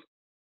Gerrard.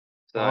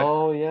 So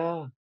Oh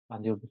yeah,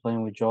 and you'll be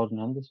playing with Jordan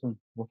Henderson.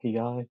 Lucky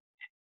guy.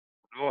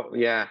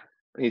 yeah,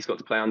 he's got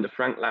to play under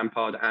Frank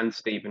Lampard and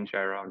Steven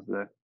Gerrard,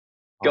 the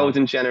Wow.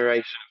 golden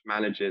generation of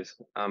managers.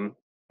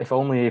 If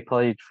only he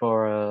played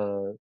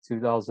for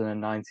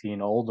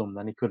 2019 Oldham,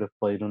 then he could have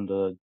played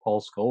under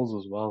Paul Scholes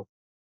as well.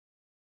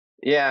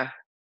 Yeah.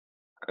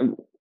 Um,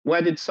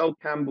 where did Sol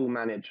Campbell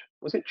manage?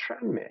 Was it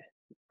Tranmere?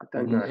 I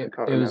don't know. I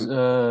can't It was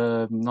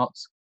remember.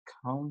 Notts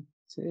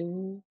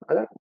County. I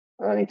don't.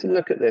 I need to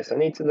look at this. I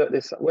need to look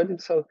this up. Where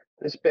did Sol?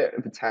 This bit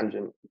of a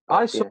tangent,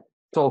 I but saw yeah,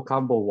 Sol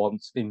Campbell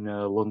once in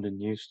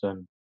London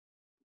Euston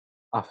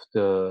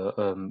after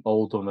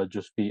Oldham had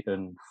just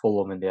beaten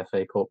Fulham in the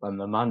FA Cup, and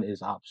the man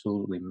is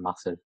absolutely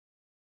massive.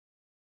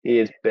 he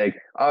is big.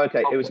 Oh,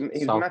 okay. It was he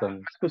was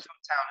Southend, Macclesfield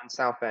Town and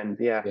Southend.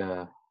 Yeah.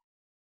 yeah.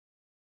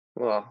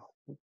 Well,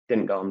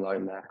 didn't go on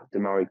loan there.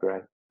 Demari Gray.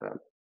 But,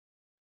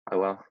 oh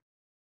well.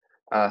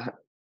 Uh,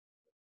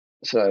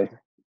 so Then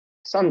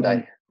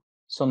Sunday,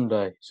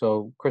 Sunday,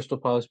 so Crystal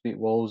Palace beat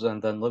Wolves,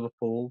 and then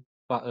Liverpool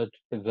battered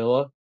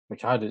Villa,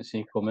 which I didn't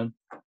see coming.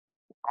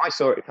 I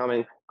saw it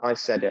coming. I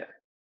said it.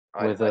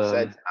 With I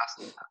said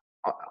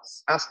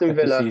Aston second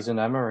Villa. season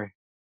Emery.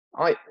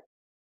 I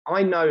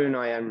I know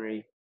Unai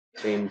Emery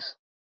teams.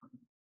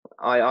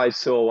 I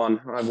saw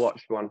one. I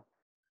watched one.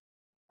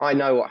 I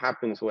know what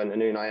happens when an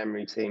Unai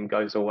Emery team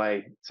goes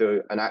away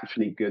to an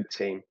actually good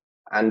team,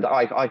 and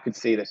I could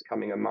see this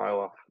coming a mile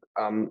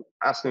off.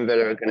 Aston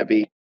Villa are going to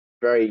be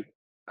very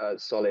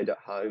solid at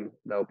home.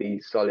 They'll be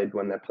solid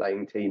when they're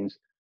playing teams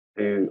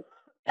who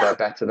they're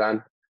better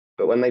than,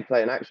 but when they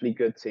play an actually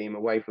good team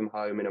away from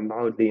home in a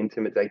mildly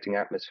intimidating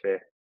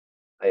atmosphere,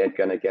 they are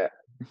going to get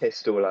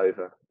pissed all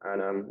over.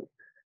 And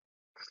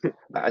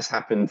that has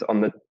happened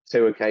on the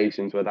two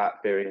occasions where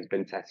that theory has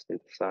been tested.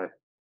 So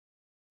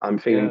I'm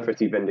feeling Yeah,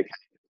 pretty vindicated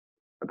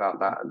about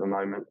that at the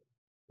moment.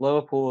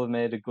 Liverpool have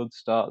made a good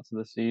start to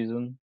the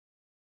season.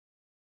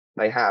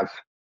 They have,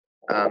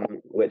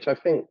 which I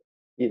think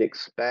you'd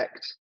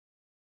expect,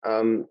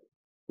 um,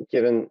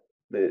 given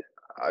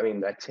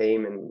their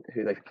team and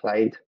who they've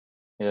played.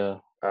 Yeah,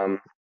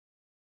 Um,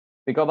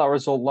 they got that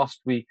result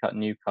last week at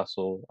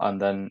Newcastle,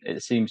 and then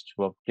it seems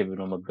to have given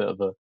them a bit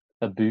of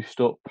a boost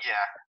up yeah,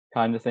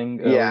 kind of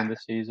thing early yeah. in the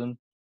season.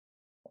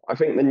 I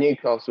think the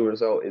Newcastle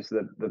result is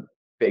the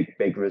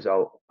big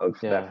result of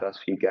their Yeah, first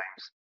few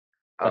games.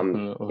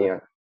 definitely. You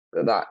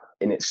know, that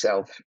in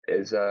itself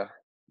is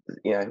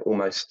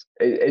almost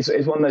it's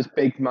one of those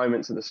big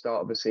moments at the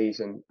start of the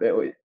season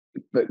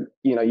that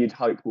you'd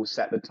hope will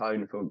set the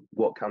tone for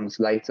what comes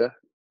later.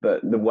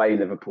 But the way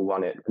Liverpool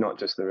won it, not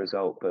just the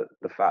result, but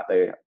the fact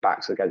they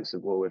backs against the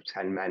wall with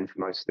 10 men for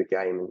most of the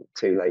game and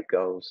two late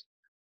goals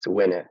to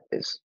win it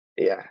is,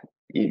 yeah.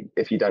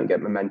 If you don't get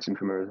momentum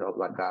from a result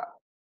like that,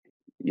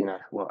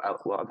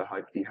 what other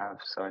hope do you have?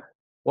 So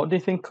What do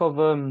you think of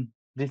Do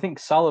you think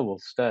Salah will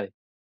stay?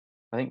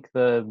 I think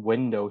the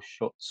window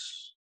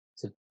shuts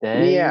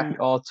yeah, today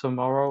or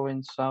tomorrow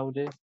in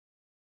Saudi.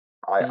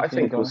 I Thinking of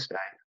think he'll going. stay.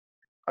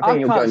 I I think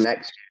he'll go can't see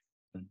next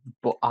him,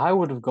 but I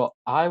would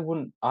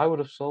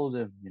have sold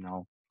him,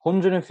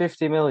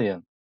 150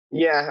 million.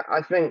 Yeah,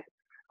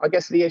 I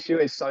guess the issue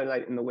is so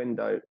late in the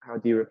window. How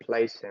do you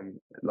replace him?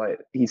 Like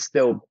he's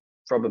still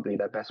probably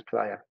their best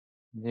player.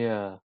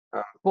 Yeah.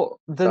 Um, But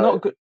they're so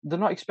not good. They're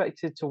not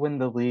expected to win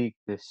the league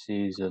this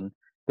season.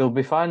 They'll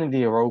be fine in the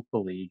Europa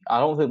League. I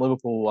don't think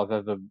Liverpool have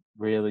ever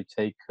really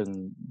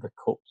taken the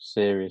cup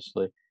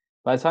seriously.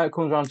 By the time it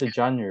comes around to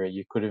January,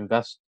 you could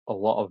invest a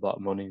lot of that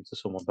money into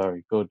someone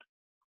very good.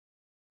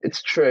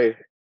 it's true.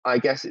 I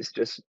guess it's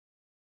just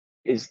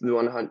is the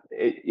 100.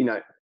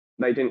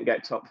 They didn't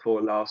get top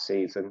four last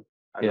season,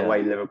 and the way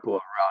Yeah. Liverpool are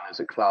run as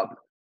a club,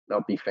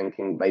 they'll be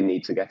thinking they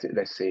need to get it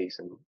this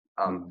season.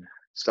 Um, Mm.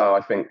 so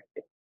I think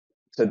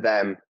to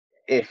them,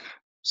 if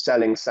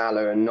selling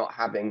Salah and not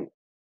having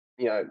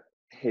you know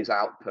his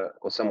output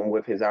or someone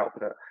with his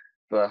output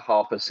for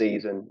half a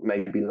season,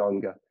 maybe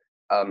longer,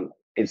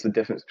 is the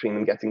difference between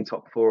them getting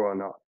top four or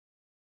not.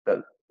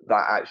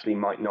 That actually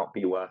might not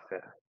be worth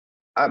it.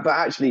 But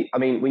actually, I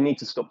mean, we need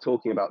to stop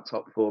talking about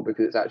top four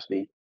because it's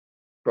actually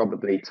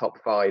probably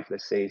top five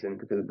this season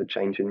because of the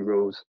change in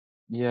rules.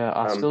 Yeah,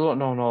 I Um, still don't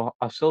know. No,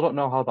 I still don't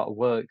know how that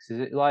works. Is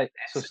it like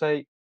so? it's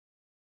Say,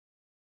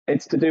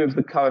 it's to do with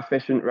the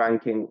coefficient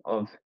ranking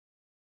of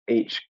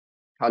each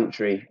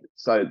country.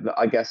 So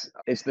I guess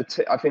it's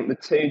I think the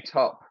two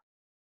top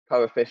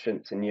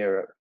coefficients in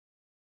Europe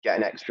get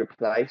an extra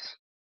place.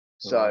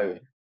 So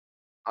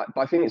right,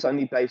 but I think it's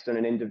only based on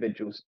an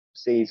individual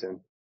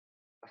season.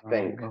 I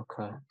right, think.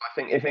 okay. I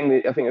think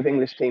if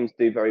English teams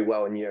do very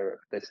well in Europe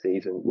this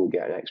season, we'll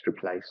get an extra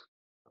place.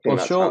 I Well,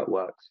 think that's how it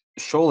works.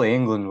 surely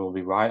England will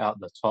be right at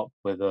the top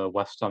with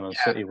West Ham and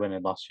Yeah, City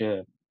winning last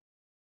year.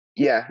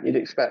 yeah, you'd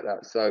expect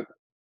that. So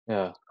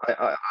Yeah, I don't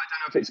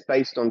know if it's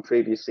based on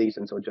previous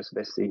seasons or just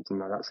this season.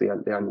 Though that's the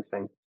only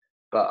thing.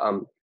 But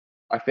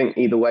I think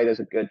either way, there's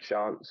a good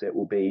chance it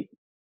will be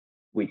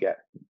we get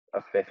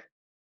a fifth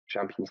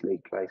Champions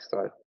League place.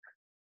 So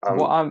um,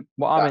 what I'm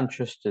that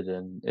interested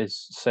in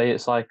is say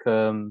it's like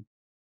a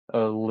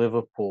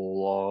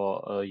Liverpool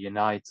or a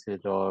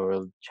United or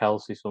a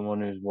Chelsea,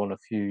 someone who's won a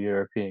few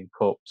European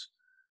Cups,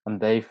 and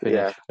they yeah,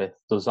 finish fifth.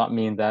 Does that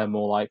mean they're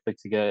more likely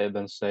to get it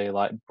than say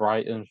like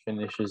Brighton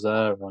finishes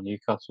there or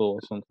Newcastle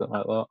or something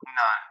like that?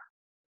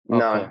 Okay.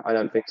 No, I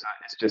don't think so.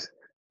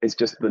 It's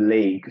just the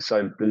league.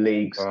 So the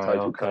league's Right.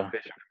 total Okay.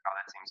 coefficient of how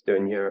their teams do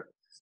in Europe.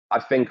 I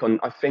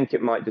think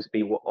it might just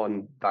be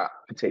on that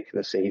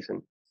particular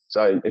season.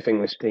 So if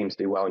English teams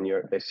do well in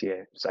Europe this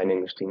year, say an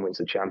English team wins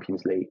the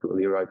Champions League or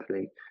the Europa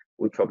League,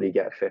 we'd probably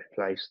get fifth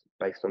place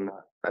based on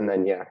that. And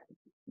then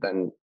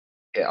then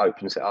it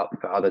opens it up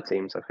for other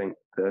teams. I think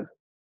to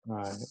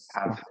Right.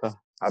 have Okay.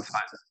 have.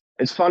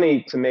 It's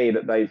funny to me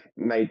that they've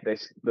made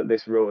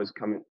this rule has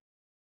come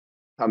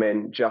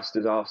in just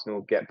as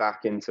Arsenal get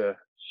back into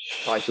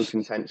title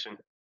contention.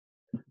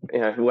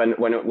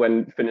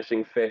 When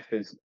finishing fifth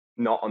is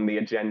not on the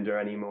agenda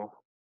anymore.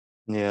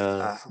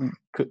 Yeah.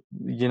 Uh,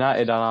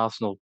 United and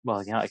Arsenal.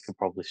 Well, United could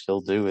probably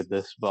still do with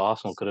this, but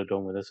Arsenal could have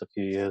done with this a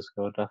few years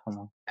ago,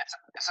 definitely.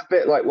 it's a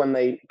bit like when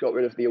they got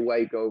rid of the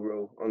away goal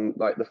rule on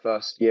like the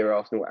first year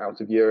Arsenal were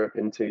out of Europe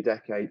in 2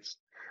 decades.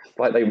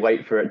 Like they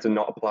wait for it to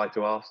not apply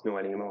to Arsenal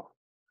anymore.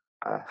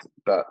 Uh,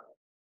 but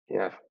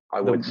I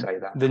The would say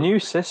that the new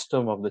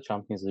system of the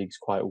Champions League is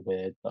quite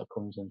weird that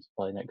comes into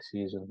play next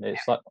season. it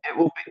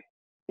will be.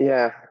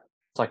 Yeah,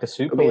 It's like a it'll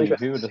Super be League.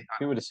 interesting to see.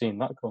 Who would have seen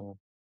that coming?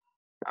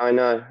 I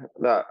know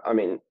that. I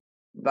mean,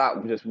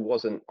 that just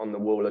wasn't on the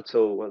wall at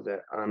all, was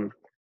it?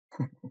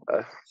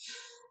 A,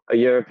 a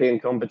European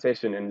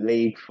competition in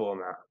league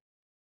format.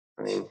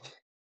 I mean,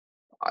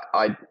 I,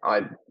 I,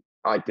 I,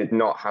 I did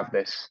not have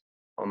this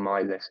on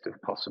my list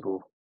of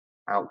possible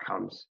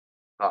outcomes,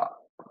 but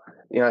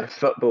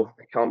football,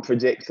 you can't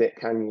predict it,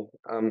 can you?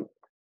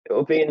 It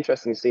will be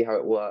interesting to see how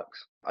it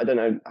works. I don't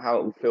know how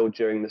it will feel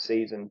during the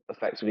season,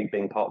 effectively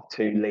being part of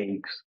two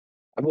leagues.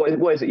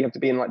 What is it? You have to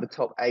be in like the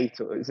top eight,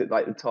 or is it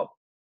like the top?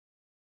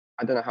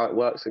 I don't know how it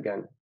works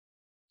again.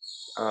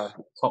 Uh,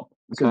 Top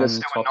because there's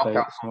 10, still top a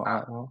knockout 8, something format.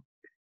 like that.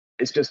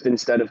 It's just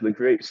instead of the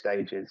group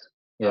stages.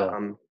 But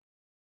Yeah,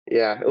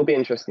 yeah, it'll be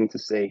interesting to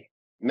see.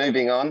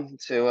 Moving on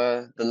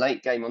to the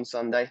late game on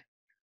Sunday,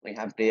 we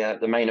have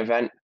the main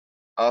event: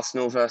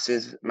 Arsenal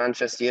versus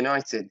Manchester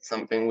United.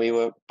 Something we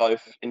were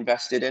both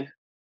invested in.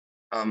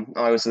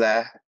 I was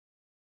there.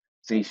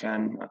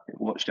 Zeeshan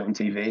watched it on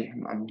TV.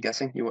 I'm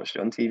guessing you watched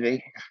it on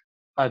TV.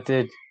 I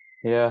did.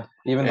 Yeah,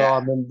 even though Yeah.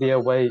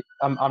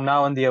 I'm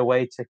now in the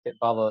away ticket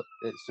ballot.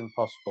 It's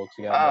impossible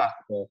to get Ah,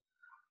 one.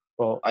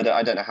 So, but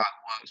I don't know how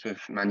it works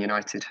with Man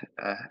United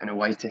and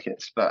away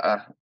tickets, but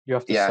you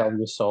have to yeah, sell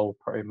your soul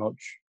pretty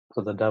much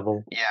to the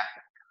devil. yeah.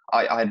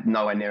 I had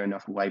nowhere near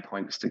enough away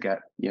points to get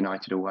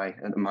United away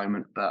at the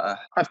moment, but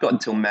I've got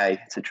until May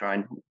to try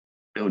and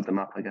build them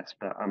up, I guess.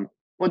 But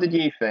what did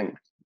you think?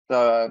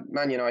 So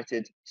Man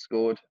United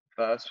scored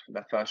first,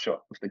 their first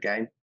shot of the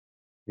game,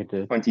 You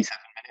did. 27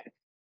 minutes.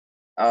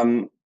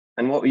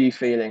 And what were you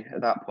feeling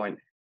at that point?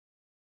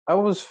 I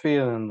was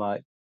feeling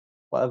like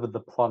whatever the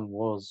plan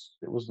was,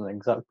 it wasn't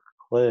exactly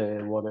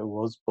clear what it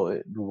was, but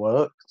it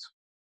worked.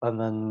 And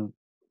then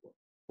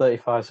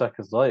 35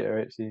 seconds later,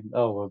 it seemed,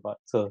 oh, we're back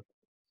to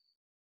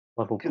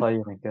level 'Cause-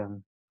 playing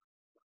again.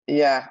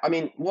 Yeah, I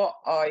mean, what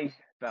I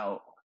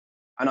felt,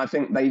 and I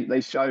think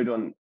they showed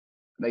on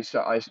they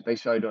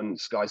showed on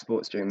Sky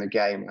Sports during the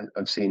game.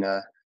 I've seen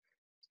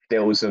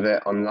stills of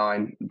it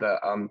online that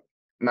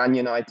Man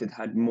United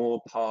had more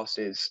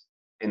passes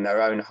in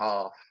their own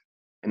half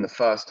in the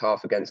first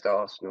half against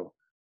Arsenal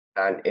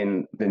than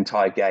in the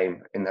entire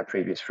game in their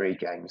previous three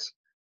games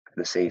of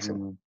the season.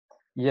 Mm.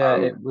 Yeah,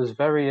 Um, it was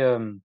very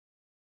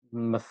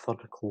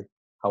methodical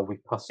how we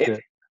passed it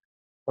it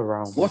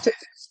around. what it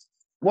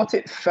what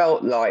it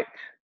felt like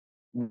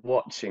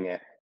watching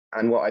it,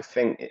 and I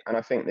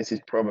think this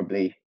is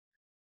probably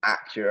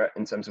accurate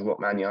in terms of what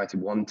Man United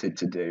wanted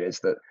to do, is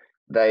that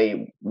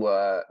they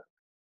were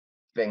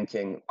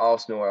thinking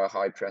Arsenal are a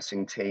high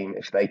pressing team.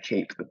 If they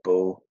keep the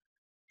ball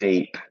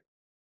deep,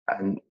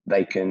 and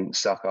they can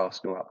suck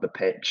Arsenal up the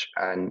pitch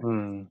and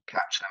Hmm.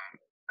 catch them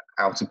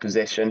out of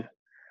position.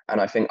 And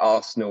I think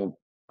Arsenal,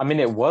 I mean,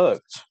 it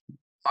worked.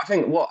 I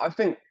think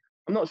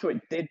I'm not sure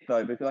it did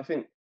though, because I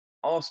think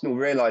Arsenal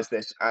realised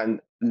this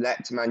and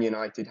let Man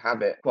United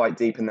have it quite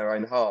deep in their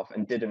own half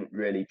and didn't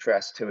really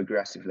press too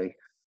aggressively.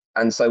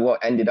 And so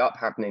what ended up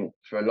happening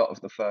for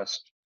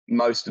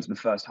most of the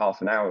first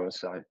half an hour or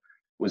so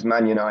was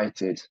Man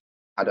United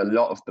had a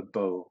lot of the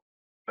ball,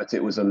 but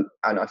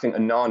and I think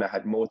Onana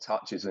had more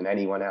touches than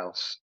anyone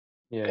else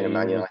Yeah, in a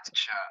Man United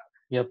shirt.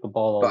 he had the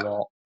ball a But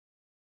lot.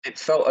 it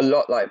felt a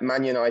lot like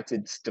Man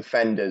United's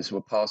defenders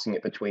were passing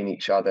it between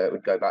each other. It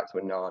would go back to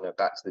Onana,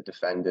 back to the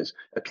defenders,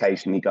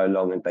 occasionally go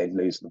long and they'd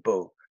lose the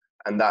ball.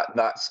 And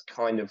that's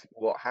kind of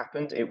what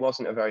happened. It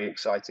wasn't a very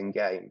exciting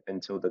game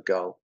until the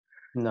goal.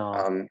 No,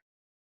 Um,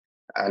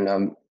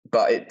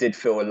 but it did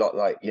feel a lot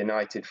like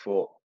United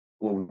thought,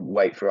 we'll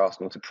wait for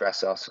Arsenal to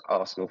press us.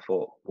 Arsenal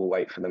thought, we'll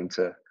wait for them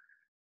to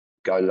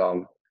go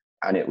long.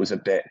 And it was a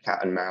bit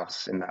cat and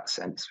mouse in that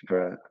sense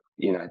for,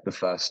 the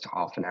first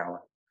half an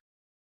hour.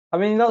 I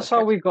mean that's how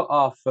Okay. we got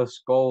our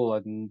first goal,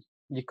 and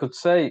you could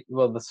say,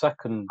 well,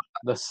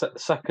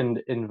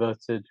 second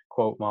inverted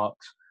quote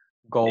marks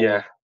Yeah.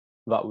 goal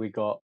that we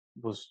got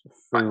was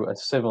through a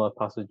similar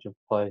passage of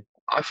play.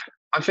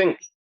 I think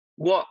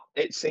what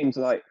it seemed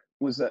like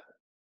was that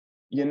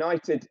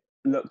United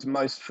looked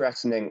most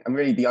threatening, and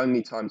really the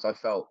only times I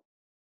felt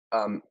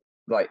um,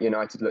 like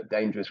United looked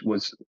dangerous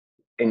was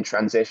in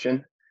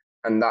transition,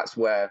 and that's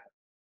where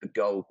the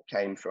goal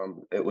came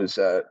from. It was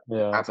Yeah,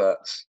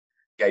 Havertz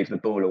gave the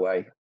ball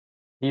away.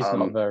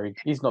 Um,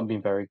 he's not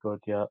been very good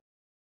yet.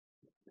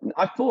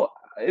 I thought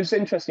it was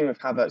interesting with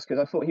Havertz because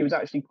I thought he was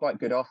actually quite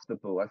good off the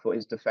ball. I thought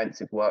his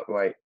defensive work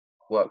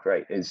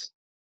rate is,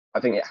 I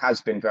think it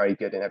has been very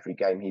good in every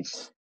game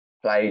he's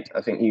played.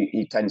 I think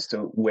he tends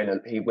to win.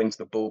 He wins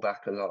the ball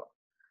back a lot.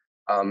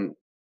 Um,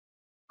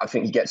 I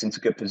think he gets into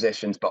good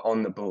positions, but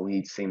on the ball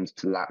he seems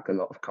to lack a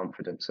lot of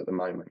confidence at the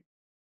moment.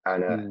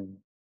 And Mm,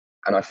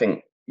 and I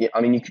think, yeah,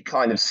 I mean, you could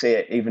kind of see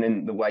it even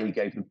in the way he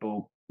gave the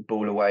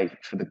ball away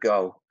for the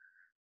goal.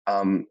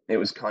 It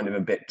was kind of a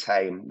bit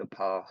tame, the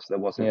pass. There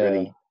wasn't yeah,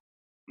 really,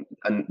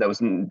 and there was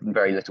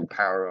very little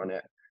power on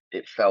it.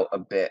 It felt a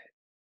bit,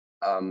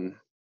 um,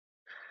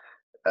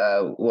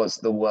 what's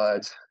the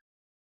word?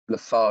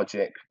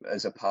 Lethargic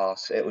as a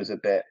pass. It was a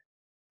bit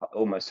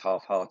almost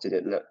half-hearted.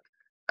 It looked,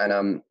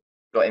 and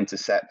got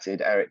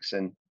intercepted.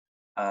 Ericsson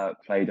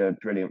played a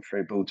brilliant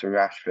through ball to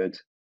Rashford.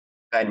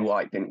 Ben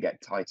White didn't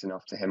get tight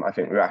enough to him. I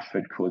think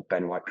Rashford caused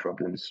Ben White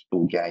problems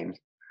all game.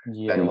 Ben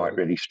yeah. White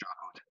really struggled.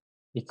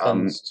 He Um,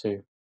 tends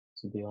to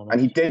be and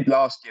he honest. did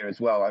last year as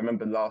well. I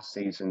remember last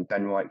season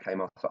Ben White came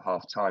off at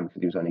half time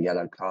because he was on a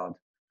yellow card.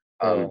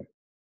 Yeah,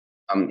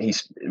 Um,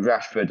 he's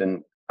Rashford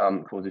and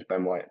causes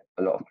Ben White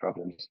a lot of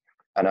problems,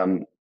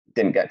 and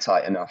didn't get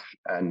tight enough.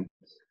 And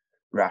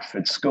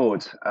Rashford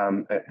scored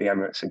at the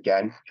Emirates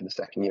again for the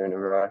second year in a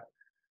row,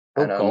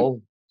 and good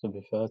goal. To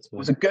be fair to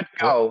was him, a good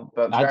but goal,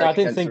 but I, very I didn't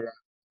against the think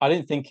I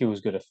didn't think he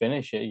was going to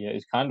finish it. Yeah,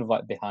 it's kind of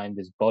like behind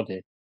his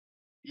body.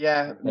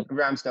 yeah. And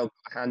Ramsdale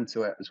got a hand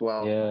to it as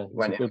well. yeah, it's a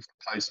Went in good off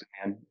the post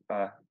again,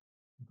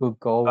 good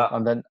goal. but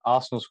And then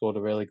Arsenal scored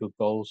a really good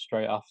goal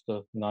straight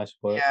after. Nice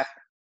work. yeah,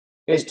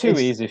 It was too it's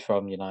easy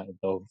from United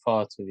though,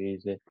 far too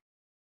easy.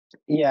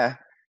 yeah.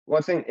 Well,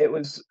 I think it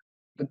was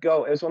the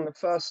goal. It was one of the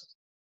first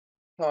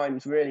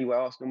times really where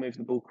Arsenal moved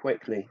the ball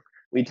quickly.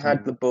 We'd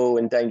had Mm. the ball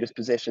in dangerous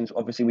positions.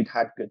 Obviously, we'd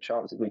had good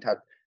chances. We'd had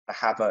a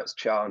Havertz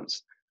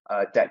chance.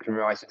 Declan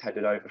Rice had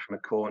headed over from a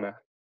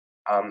corner.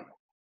 Um,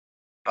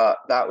 but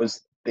that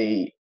was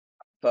the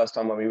first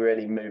time when we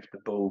really moved the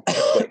ball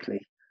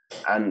quickly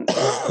and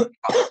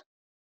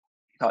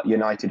cut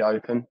United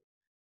open.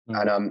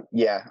 And Mm.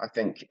 yeah, I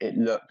think it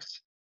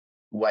looked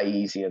way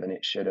easier than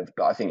it should have.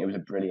 But I think it was a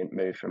brilliant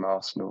move from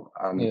Arsenal.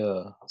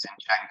 Yeah,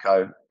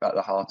 Zinchenko at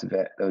the heart of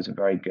it. There was a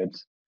very good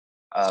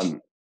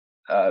um,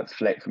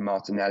 flick from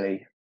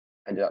Martinelli.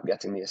 Ended up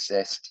getting the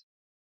assist.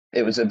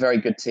 It was a very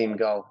good team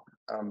goal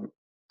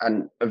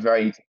and a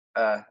very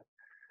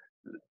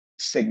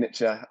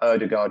signature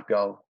Odegaard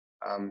goal.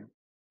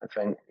 I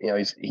think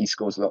he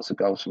scores lots of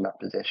goals from that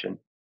position,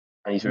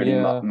 and he's really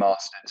yeah.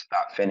 mastered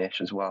that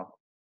finish as well.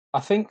 I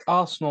think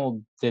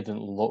Arsenal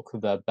didn't look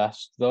their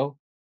best though.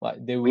 Like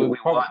We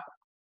won.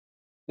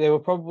 they were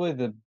probably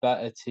the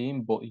better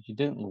team, but you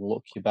didn't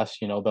look your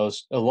best. You know, there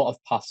was a lot of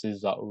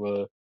passes that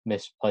were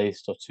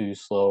misplaced or too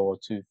slow or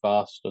too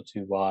fast or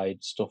too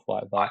wide, stuff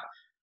like that.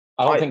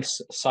 I don't I think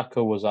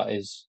Saka was at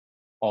his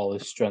all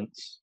his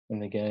strengths in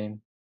the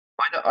game.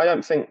 I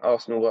don't think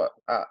Arsenal were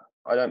at.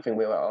 I don't think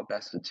we were at our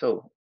best at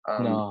all.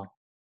 No,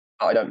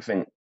 I don't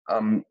think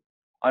um,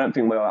 I don't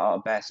think we were at our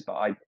best, but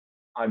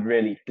I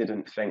really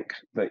didn't think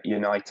that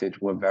United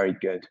were very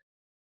good,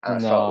 and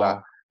I felt that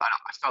no,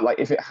 I felt like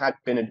if it had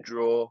been a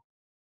draw,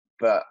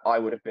 but I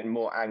would have been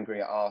more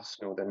angry at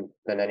Arsenal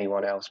than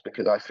anyone else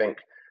because I think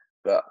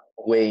that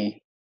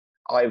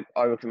I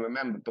can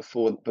remember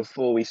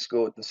before we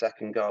scored the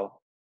second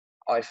goal,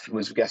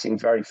 was getting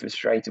very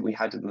frustrated. We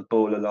had the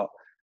ball a lot,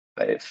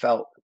 but it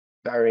felt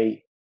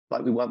very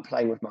like we weren't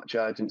playing with much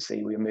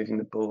urgency. We were moving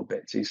the ball a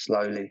bit too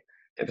slowly.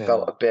 It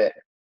felt yeah, a bit,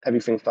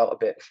 everything felt a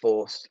bit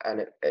forced,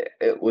 and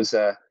it was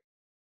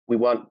we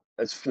weren't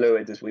as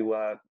fluid as we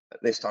were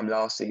this time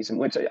last season,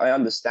 which I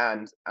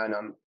understand,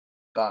 and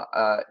but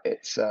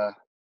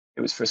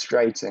it was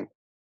frustrating.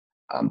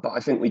 But I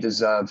think we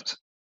deserved.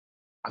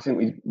 I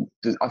think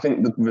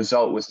the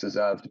result was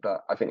deserved,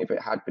 but I think if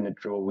it had been a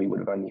draw, we would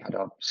have only had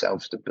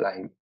ourselves to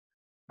blame.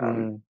 Um,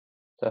 mm,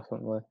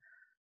 definitely.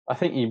 I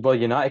think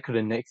United could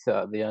have nicked it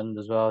at the end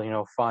as well. You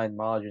know, fine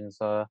margins.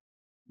 I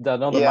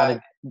know yeah,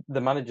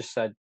 the manager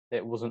said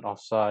it wasn't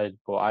offside,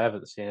 but I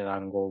haven't seen an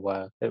angle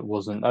where it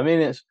wasn't. I mean,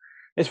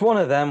 it's one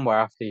of them where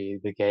after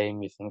the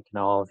game you're thinking,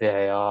 oh,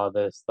 VAR,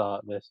 this,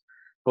 that, this,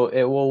 but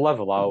it will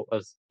level out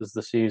as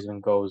the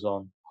season goes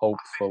on.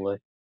 Hopefully,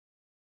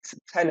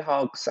 Ten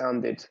Hag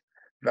sounded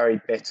very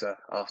bitter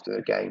after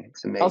the game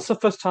to that's me. the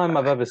first time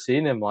I've ever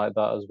seen him like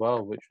that as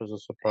well, which was a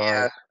Yeah,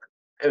 surprise.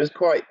 it was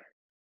quite.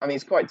 I mean,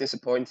 it's quite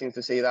disappointing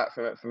to see that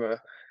from a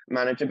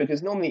manager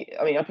because normally,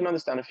 I mean, I can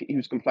understand if he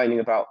was complaining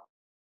about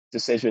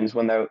decisions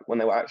when they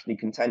were actually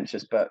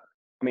contentious, but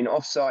I mean,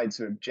 offsides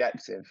are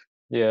objective,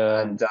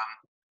 Yeah, and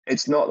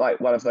it's not like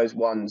one of those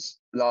ones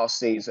last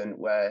season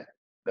where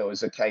there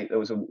was a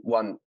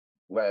one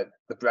where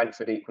the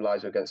Brentford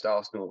equaliser against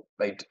Arsenal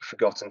they'd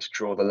forgotten to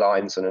draw the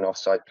lines on an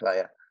offside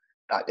player,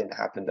 that didn't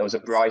happen. There was a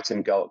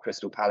Brighton goal at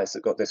Crystal Palace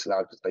that got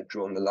disallowed because they'd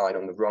drawn the line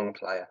on the wrong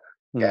player.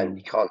 Again, Hmm.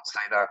 you can't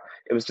say that.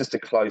 It was just a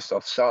close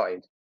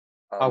offside.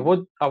 I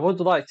would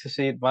like to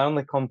see my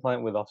only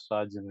complaint with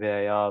offsides in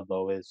VAR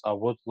though is I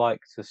would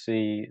like to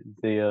see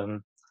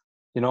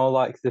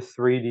like the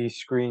 3D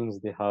screens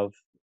they have.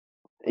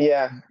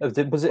 Yeah, Was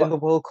it in but the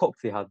World Cup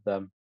they had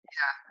them?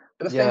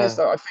 the thing is, Yeah,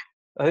 though, I think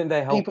I think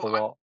they help people a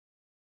lot.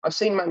 I've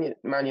seen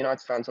Man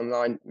United fans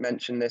online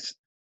mention this,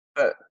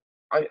 but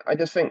I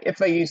just think if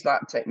they use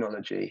that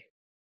technology,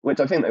 which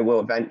I think they will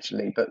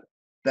eventually, but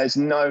there's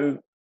no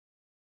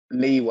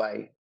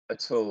leeway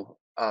at all.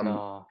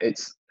 No,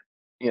 It's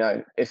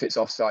if it's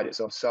offside, it's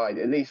offside.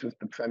 At least with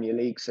the Premier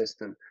League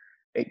system,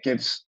 it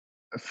gives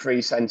a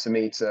 3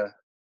 centimetre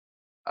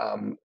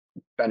um,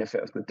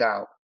 benefit of the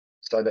doubt,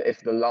 so that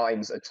if the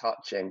lines are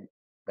touching,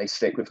 they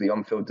stick with the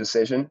on-field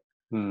decision.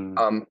 hmm,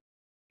 Um,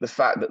 the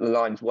fact that the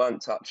lines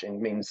weren't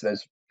touching means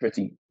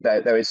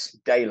there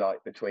is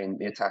daylight between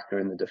the attacker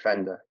and the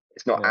defender.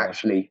 It's not yeah,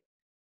 actually.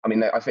 I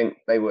mean, I think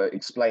they were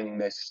explaining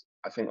this.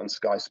 I think on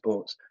Sky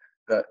Sports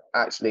that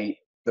actually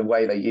the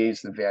way they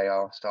use the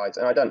VAR sides,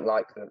 and I don't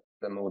like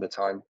them all the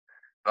time,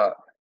 but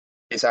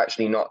it's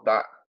actually not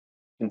that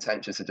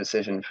contentious a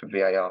decision for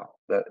VAR.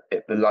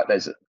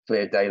 There's a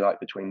clear daylight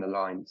between the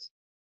lines,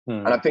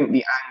 and I hmm, think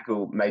the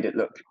angle made it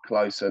look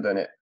closer than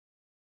it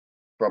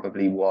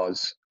probably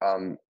was.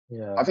 I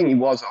yeah. think he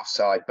was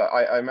offside, but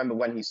I remember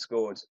when he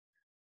scored,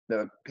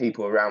 the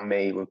people around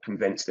me were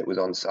convinced it was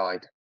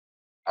onside,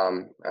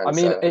 I and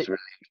mean, so I was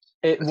relieved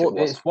that it wasn't.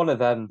 it's one of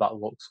them that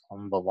looks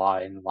on the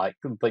line, like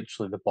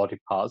literally the body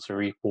parts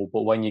are equal,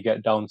 but when you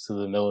get down to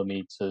the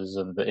millimeters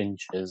and the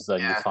inches,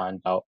 then you Yeah,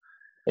 find out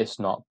it's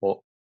not. But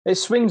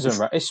it's,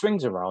 it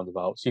swings and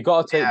roundabouts. You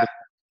got to take yeah. the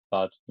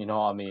bad. You know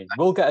what I mean?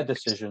 We'll get a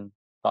decision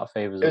that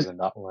favors It us was in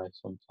that way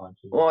sometimes.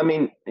 You know? well. I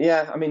mean,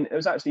 yeah. I mean, it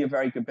was actually a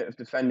very good bit of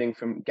defending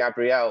from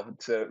Gabriel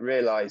to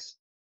realise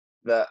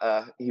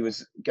that he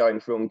was going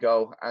for on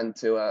goal and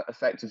to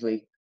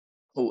effectively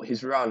halt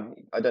his run.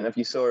 I don't know if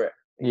you saw it.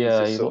 He was Yeah,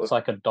 just he sort looks of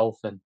like a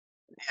dolphin.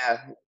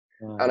 yeah,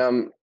 Yeah,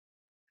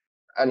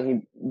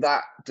 and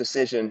that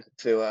decision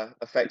to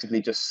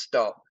effectively just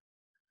stop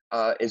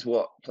is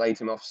what played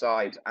him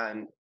offside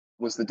and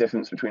was the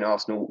difference between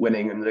Arsenal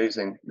winning and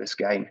losing this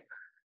game.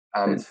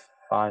 Um, it's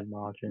fine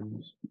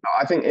margins.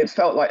 I think it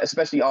felt like,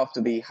 especially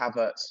after the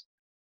Havertz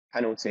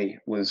penalty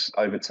was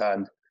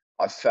overturned,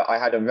 I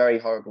had a very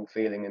horrible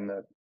feeling in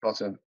the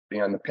bottom,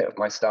 in the pit of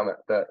my stomach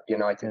that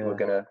United were Yeah,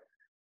 going to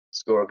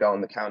score a goal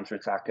on the counter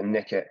attack and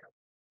nick it.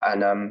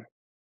 And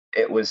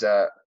it was,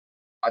 I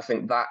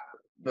think that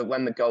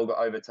when the goal got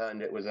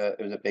overturned, it was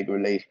a big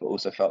relief, but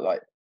also felt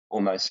like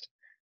almost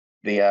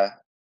the uh,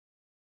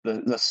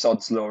 the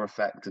Sod's Law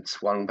effect had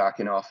swung back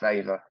in our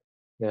favour.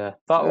 yeah.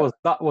 That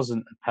That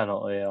wasn't a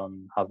penalty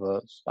on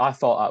Havertz. I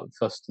thought at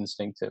first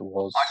instinct it I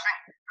was.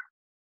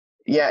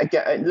 think,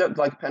 yeah, it looked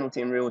like a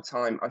penalty in real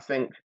time.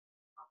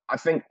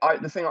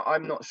 The thing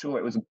I'm not sure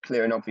it was a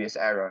clear and obvious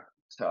error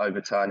to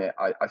overturn it.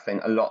 I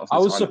think a lot of I the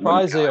was time it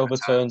wouldn't surprised get they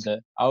overturned. overturned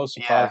it. I was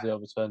Yeah, surprised they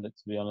overturned it,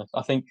 to be honest.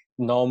 I think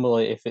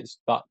normally if it's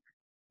that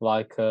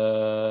like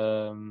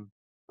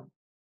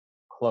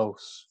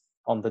close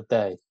on the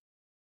day,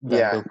 then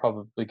yeah. they'll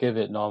probably give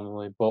it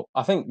normally. But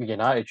I think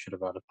United should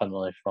have had a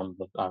penalty from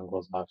the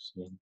angles I've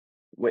seen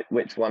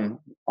Which one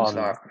was on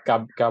that?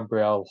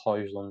 Gabriel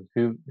Højlund,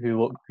 who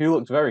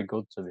looked very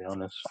good, to be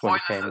honest, when he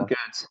Hoyland came looked on.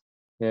 good.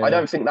 I Yeah,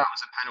 don't think that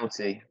was a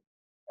penalty.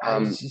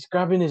 Um, he's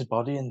grabbing his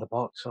body in the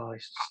box, so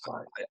it's just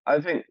like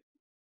I think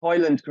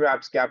Hoyland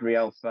grabs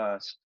Gabriel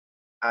first,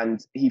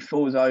 and he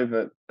falls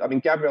over. I mean,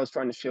 Gabriel's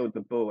trying to shield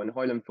the ball, and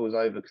Hoyland falls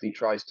over because he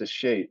tries to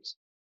shoot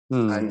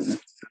hmm, and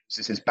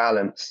loses his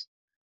balance.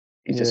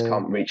 He just yeah.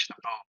 can't reach the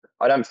ball.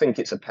 I don't think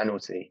it's a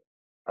penalty.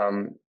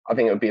 I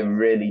think it would be a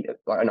really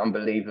like an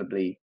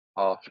unbelievably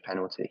harsh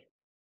penalty.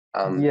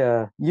 Um,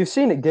 Yeah, you've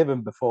seen it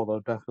given before, though,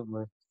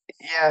 definitely.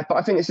 yeah, but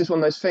I think it's just one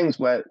of those things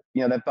where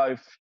they're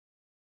both.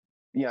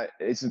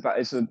 It's a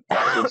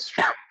battle of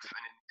strength,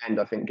 and in the end,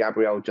 I think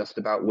Gabriel just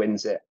about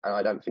wins it, and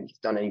I don't think he's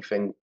done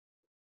anything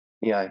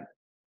you know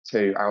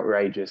too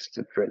outrageous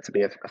for it to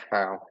be a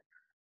foul.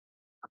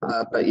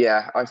 But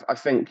yeah, I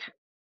think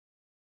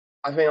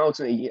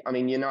ultimately, I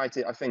mean,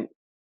 United. I think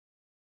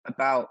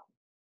about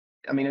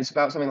it's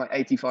about something like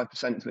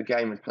 85% of the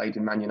game was played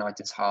in Man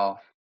United's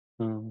half.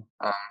 Hmm.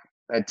 Um,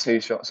 they had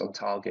 2 shots on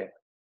target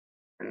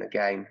in the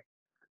game.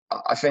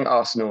 I think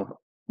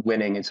Arsenal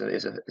winning is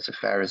a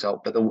fair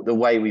result, but the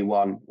way we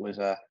won was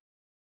a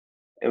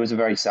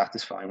very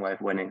satisfying way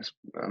of winning.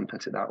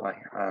 Put it that way.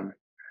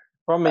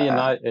 From a Uh,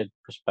 United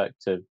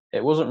perspective,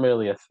 it wasn't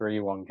really a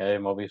 3-1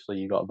 game. Obviously,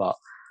 you got that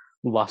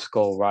last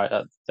goal right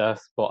at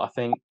death, but I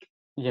think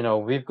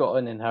we've got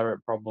an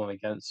inherent problem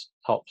against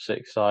top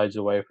six sides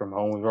away from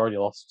home. We've already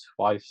lost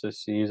twice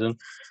this season,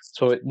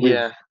 so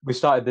yeah, we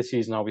started this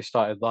season. Now we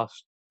started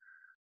last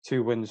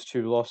 2 wins,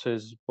 2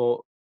 losses, but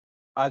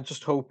I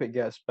just hope it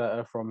gets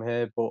better from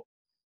here. But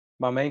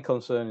my main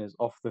concern is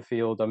off the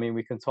field. I mean,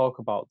 we can talk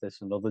about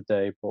this another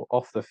day, but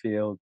off the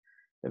field,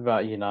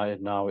 About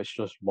United now, it's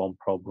just one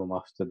problem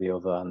after the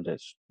other, and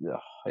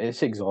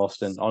it's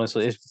exhausting.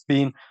 Honestly, it's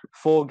been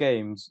 4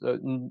 games,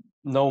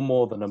 no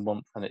more than a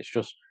month, and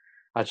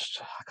I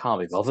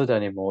can't be bothered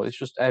anymore. It's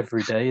just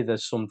every day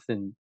there's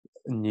something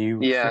new.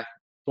 Yeah,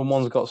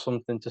 Someone's got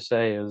something to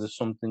say, or there's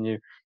something new.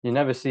 You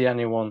never see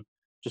anyone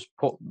just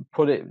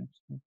put it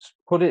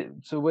put it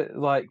to it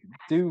like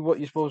do what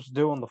you're supposed to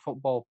do on the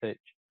football pitch,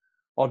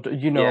 or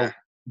yeah,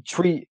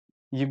 treat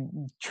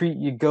treat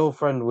your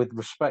girlfriend with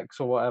respect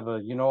or whatever.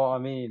 You know what I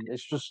mean? yeah,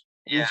 It's just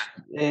yeah,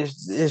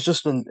 it's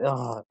just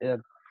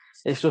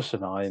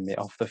annoying me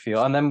off the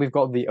field. And then we've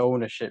got the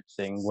ownership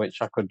thing,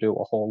 which I could do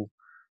a whole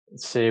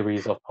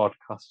series of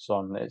podcasts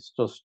on. It's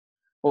just,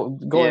 but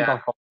going yeah,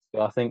 back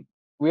on, I think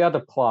we had a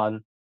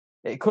plan.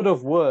 It could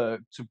have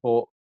worked,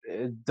 but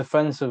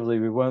defensively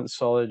we weren't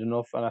solid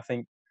enough, and I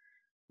think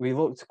we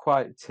looked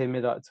quite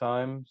timid at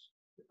times.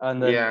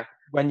 And then yeah,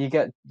 when you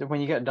get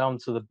down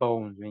to the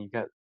bones,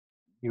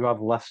 you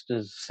have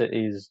Leicester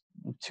City's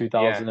yeah,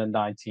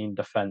 2019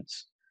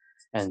 defense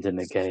ending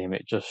the game.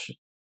 It just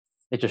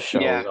shows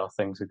yeah. how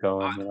things are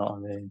going. You know what I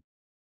mean?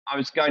 I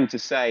was going to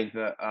say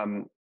that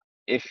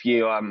if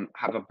you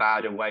have a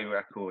bad away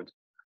record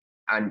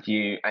and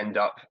you end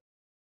up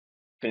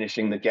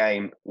finishing the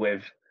game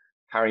with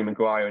Harry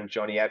Maguire and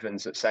Johnny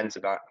Evans at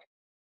centre back,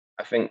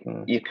 I think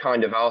Mm, you're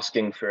kind of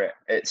asking for it.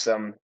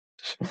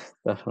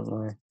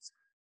 definitely.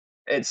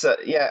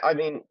 Yeah. I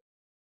mean,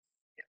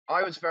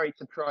 I was very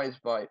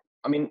surprised by.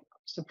 I mean,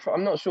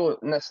 I'm not sure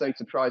necessarily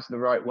surprised is the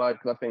right word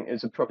because I think it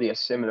was probably a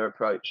similar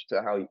approach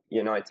to how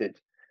United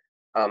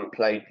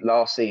played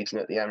last season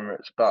at the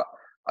Emirates. But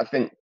I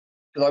think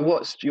because I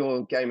watched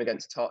your game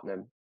against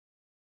Tottenham,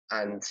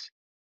 and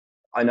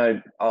I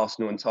know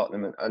Arsenal and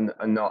Tottenham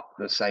are not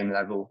the same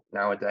level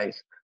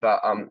nowadays.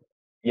 But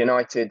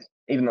United,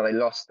 even though they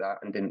lost that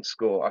and didn't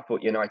score, I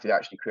thought United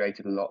actually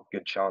created a lot of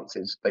good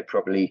chances. They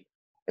probably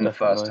in the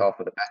first Definitely. half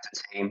were the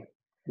better team.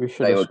 We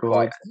should They have were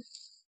scored.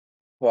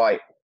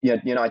 quite yeah,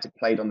 United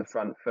played on the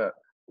front foot.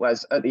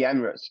 Whereas at the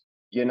Emirates,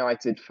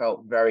 United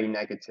felt very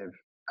negative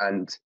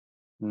and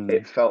Mm,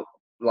 it felt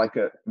like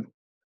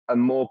a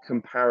more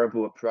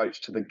comparable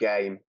approach to the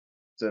game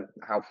to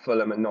how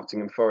Fulham and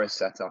Nottingham Forest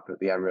set up at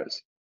the Emirates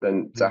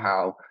than to mm.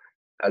 how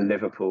a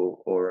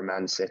Liverpool or a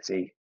Man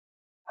City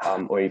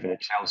or even a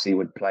Chelsea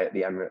would play at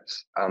the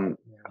Emirates. I Yeah.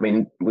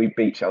 mean, we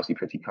beat Chelsea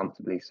pretty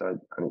comfortably, so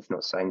and it's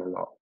not saying a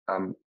lot.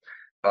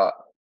 But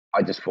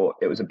I just thought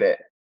it was a bit.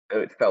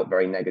 It felt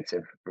very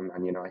negative from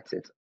Man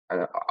United,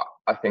 and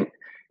I think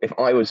if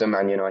I was a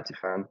Man United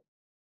fan,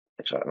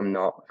 which I'm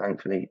not,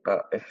 thankfully,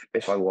 but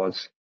if I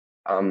was,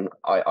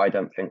 I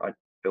don't think I'd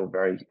feel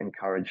very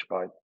encouraged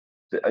by,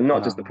 and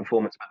not just the No.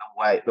 performance,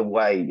 but the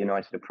way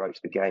United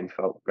approached the game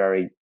felt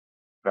very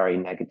very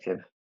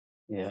negative,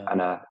 Yeah. and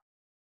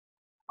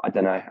I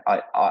don't know,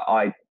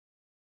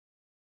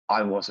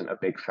 I wasn't a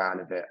big fan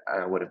of it,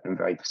 and I would have been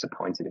very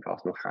disappointed if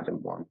Arsenal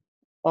hadn't won.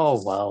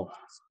 Oh well.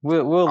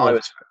 We'll I live.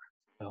 was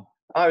To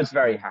I was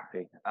very yeah.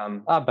 happy.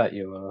 I bet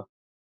you were.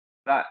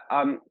 That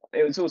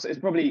it was also it's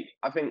probably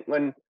I think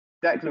when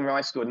Declan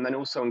Rice scored and then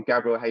also when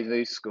Gabriel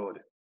Jesus scored,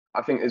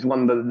 I think it's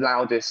one of the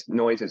loudest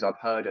noises I've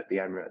heard at the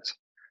Emirates.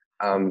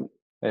 Um,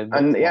 It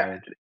and looked yeah,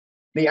 loud.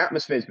 the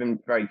atmosphere's been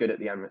very good at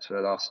the Emirates for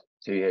the last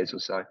 2 years or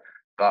so,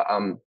 but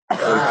we've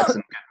had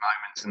some good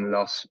moments in the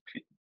last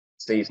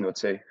season or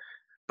two.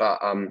 But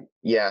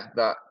yeah,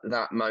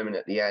 that moment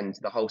at the end,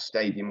 the whole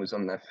stadium was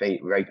on their feet,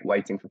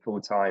 waiting for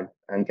full time,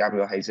 and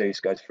Gabriel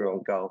Jesus goes through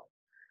on goal.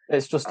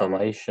 It's just Um,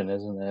 elation,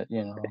 isn't it?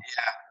 You know.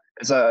 yeah,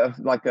 it's a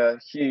like a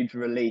huge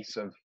release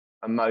of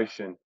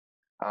emotion.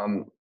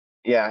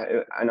 Yeah,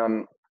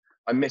 and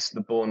I missed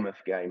the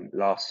Bournemouth game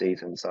last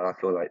season, so I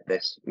feel like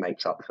this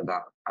makes up for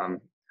that.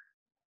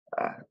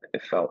 Uh,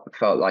 it felt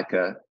like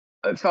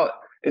it felt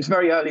it's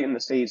very early in the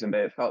season,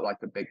 but it felt like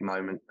a big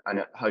moment,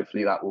 and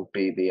hopefully that will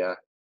be the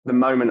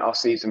moment our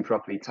season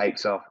properly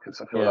takes off because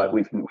I feel like Yeah.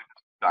 we've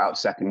got out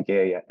second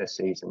gear yet this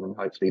season, and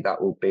hopefully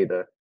that will be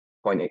the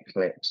point it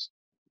clicks.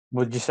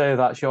 Would you say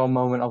that's your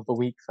moment of the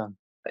week then?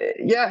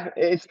 Yeah,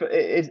 it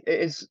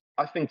is.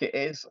 I think it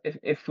is.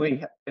 If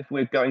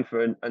we're going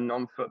for a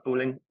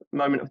non-footballing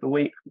moment of the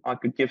week, I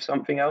could give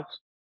something else.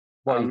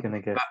 What are you Um,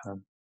 gonna give but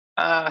them?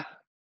 uh,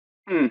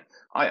 hmm,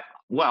 I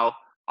well,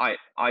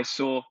 I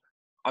saw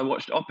I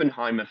watched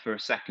Oppenheimer for a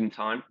second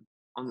time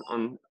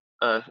on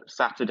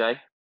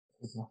Saturday.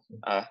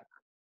 Uh,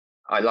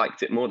 I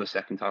liked it more the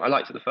second time. I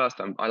liked it the first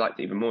time. I liked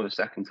it even more the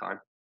second time.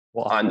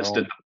 What a I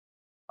understood film.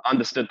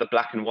 understood the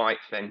black and white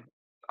thing.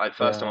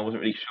 First time I Yeah.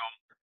 wasn't really sure.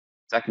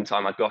 Second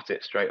time I got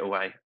it straight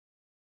away.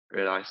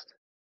 Realized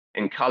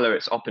in color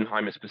it's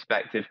Oppenheimer's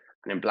perspective,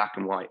 and in black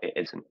and white it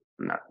isn't.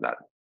 And that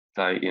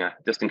so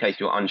just in case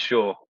you're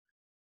unsure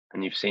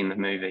and you've seen the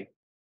movie,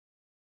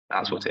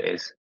 that's what Yeah. it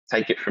is.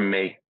 Take it from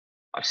me.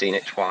 I've seen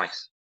it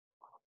twice.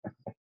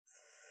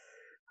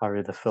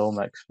 Harry, the film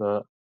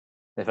expert.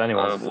 If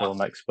anyone's Uh, a what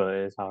film expert,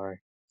 it is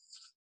Harry.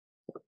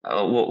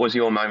 what was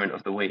your moment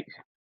of the week?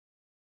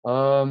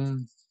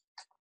 Um.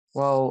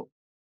 Well,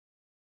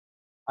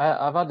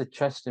 I've had a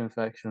chest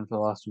infection for the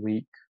last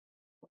week,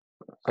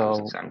 That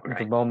doesn't So sound the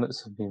great.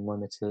 moments have been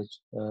limited.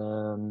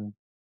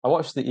 I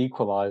watched The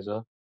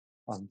Equalizer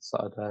on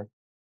Saturday.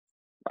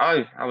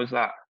 Oh, how was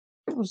that?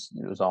 It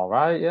was all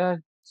right, yeah.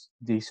 It's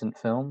a decent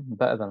film,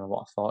 better than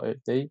what I thought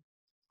it'd be.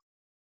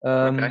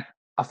 Okay,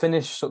 I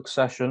finished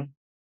Succession.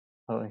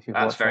 I don't know if you've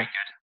that's watched very that.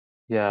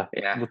 Yeah,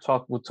 good. Yeah,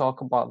 we'll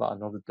talk about that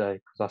another day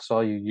because I saw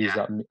you use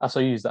yeah, that. I saw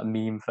you use that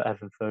meme for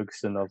Evan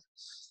Ferguson of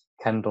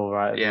Kendall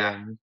right at the yeah.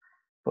 end.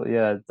 But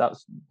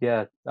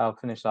yeah, I'll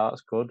finish that.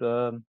 That's good.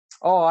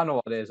 Oh, I know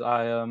what it is.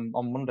 I on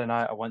Monday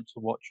night I went to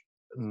watch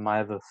my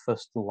ever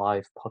first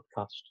live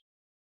podcast.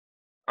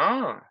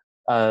 Oh,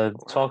 wow.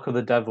 Talk of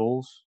the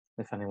Devils.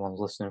 If anyone's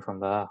listening from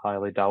there,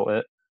 highly doubt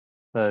it.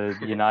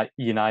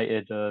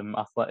 United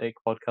Athletic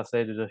podcast.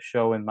 They did a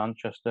show in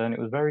Manchester, and it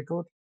was very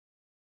good.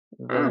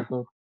 Oh, Very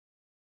good.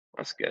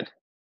 that's good.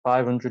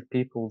 500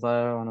 people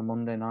there on a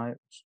Monday night.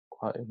 It's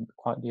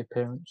quite the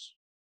appearance.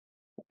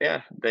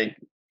 Yeah, they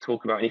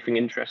talk about anything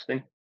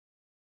interesting.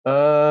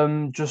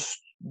 Um, just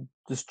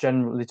just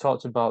generally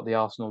talked about the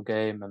Arsenal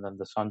game and then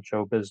the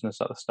Sancho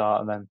business at the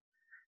start, and then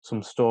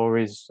some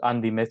stories.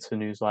 Andy Mitten,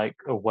 who's like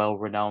a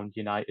well-renowned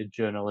United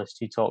journalist,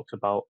 he talked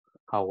about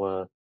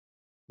how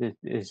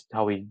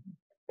how he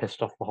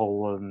pissed off the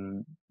whole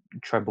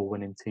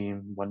treble-winning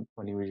team when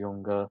he was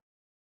younger,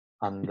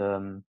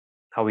 and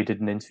how he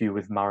did an interview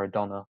with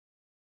Maradona.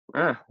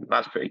 Ah,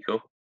 that's pretty cool.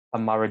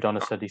 And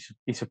Maradona said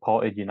he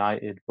supported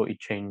United, but he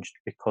changed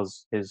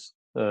because his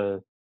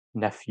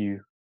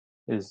nephew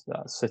is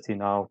at City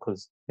now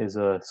because his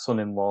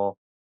son-in-law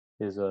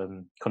is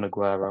Kun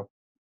Aguero.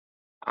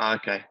 Ah,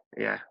 okay,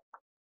 yeah.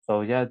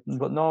 So yeah,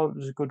 but no, it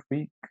was a good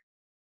week.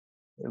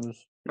 It was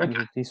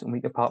Okay, a decent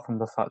week apart from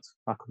the fact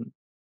I couldn't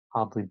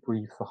hardly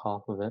breathe for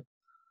half of it.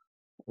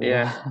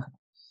 yeah.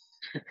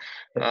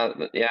 Yeah.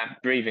 But yeah,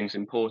 breathing's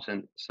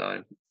important,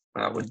 so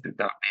that would be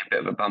a bit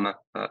of a bummer.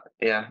 But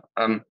yeah,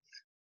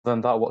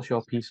 Then that, what's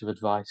your piece of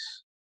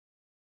advice?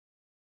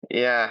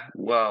 yeah.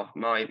 Well,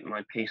 my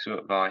piece of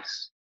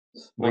advice.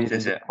 What is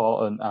Breathing's it?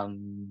 important,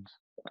 and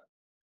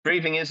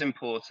Breathing is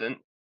important.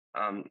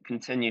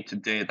 Continue to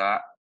do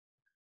that,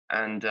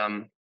 and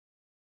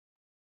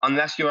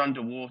unless you're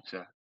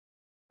underwater,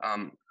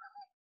 um,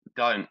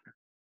 don't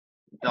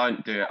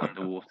don't do it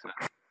underwater.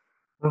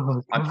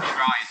 oh I've god.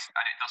 tried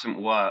and it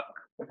doesn't work.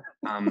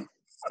 Um,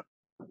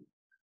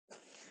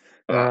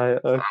 but Right,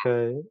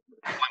 okay.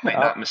 I won't make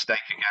How, that mistake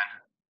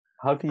again.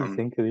 how do you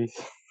think of these?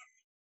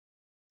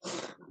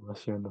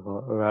 Unless you're in the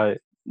water, right?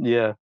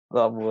 Yeah,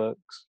 that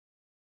works.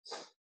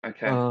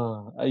 Okay.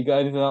 You got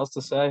anything else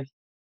to say?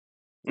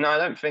 No, I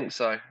don't think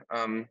so.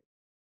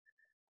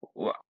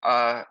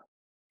 Are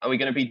we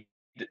going to be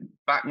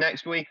back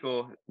next week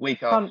or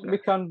week We after?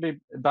 can be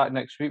back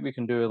next week. We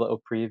can do a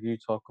little preview,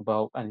 talk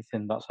about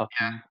anything that's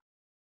happened.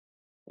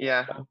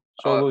 Yeah. Yeah.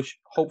 So Uh, we'll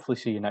hopefully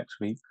see you next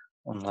week,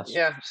 unless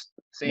yeah.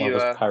 See one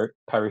of you. us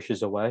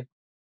perishes away.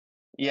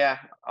 Yeah,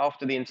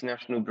 after the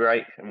international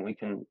break, and we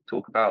can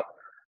talk about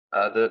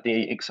the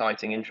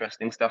exciting,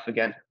 interesting stuff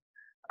again.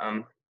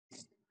 Um,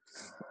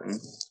 and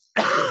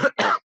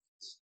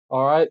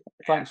All right.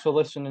 Thanks for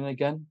listening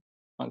again.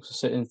 Thanks for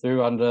sitting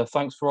through, and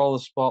thanks for all the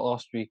support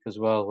last week as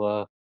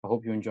well. I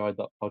hope you enjoyed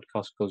that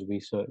podcast because we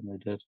certainly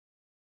did.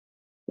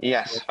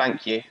 yes,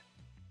 thank you.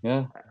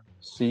 Yeah.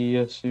 See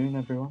you soon,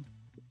 everyone.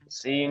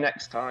 See you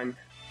next time.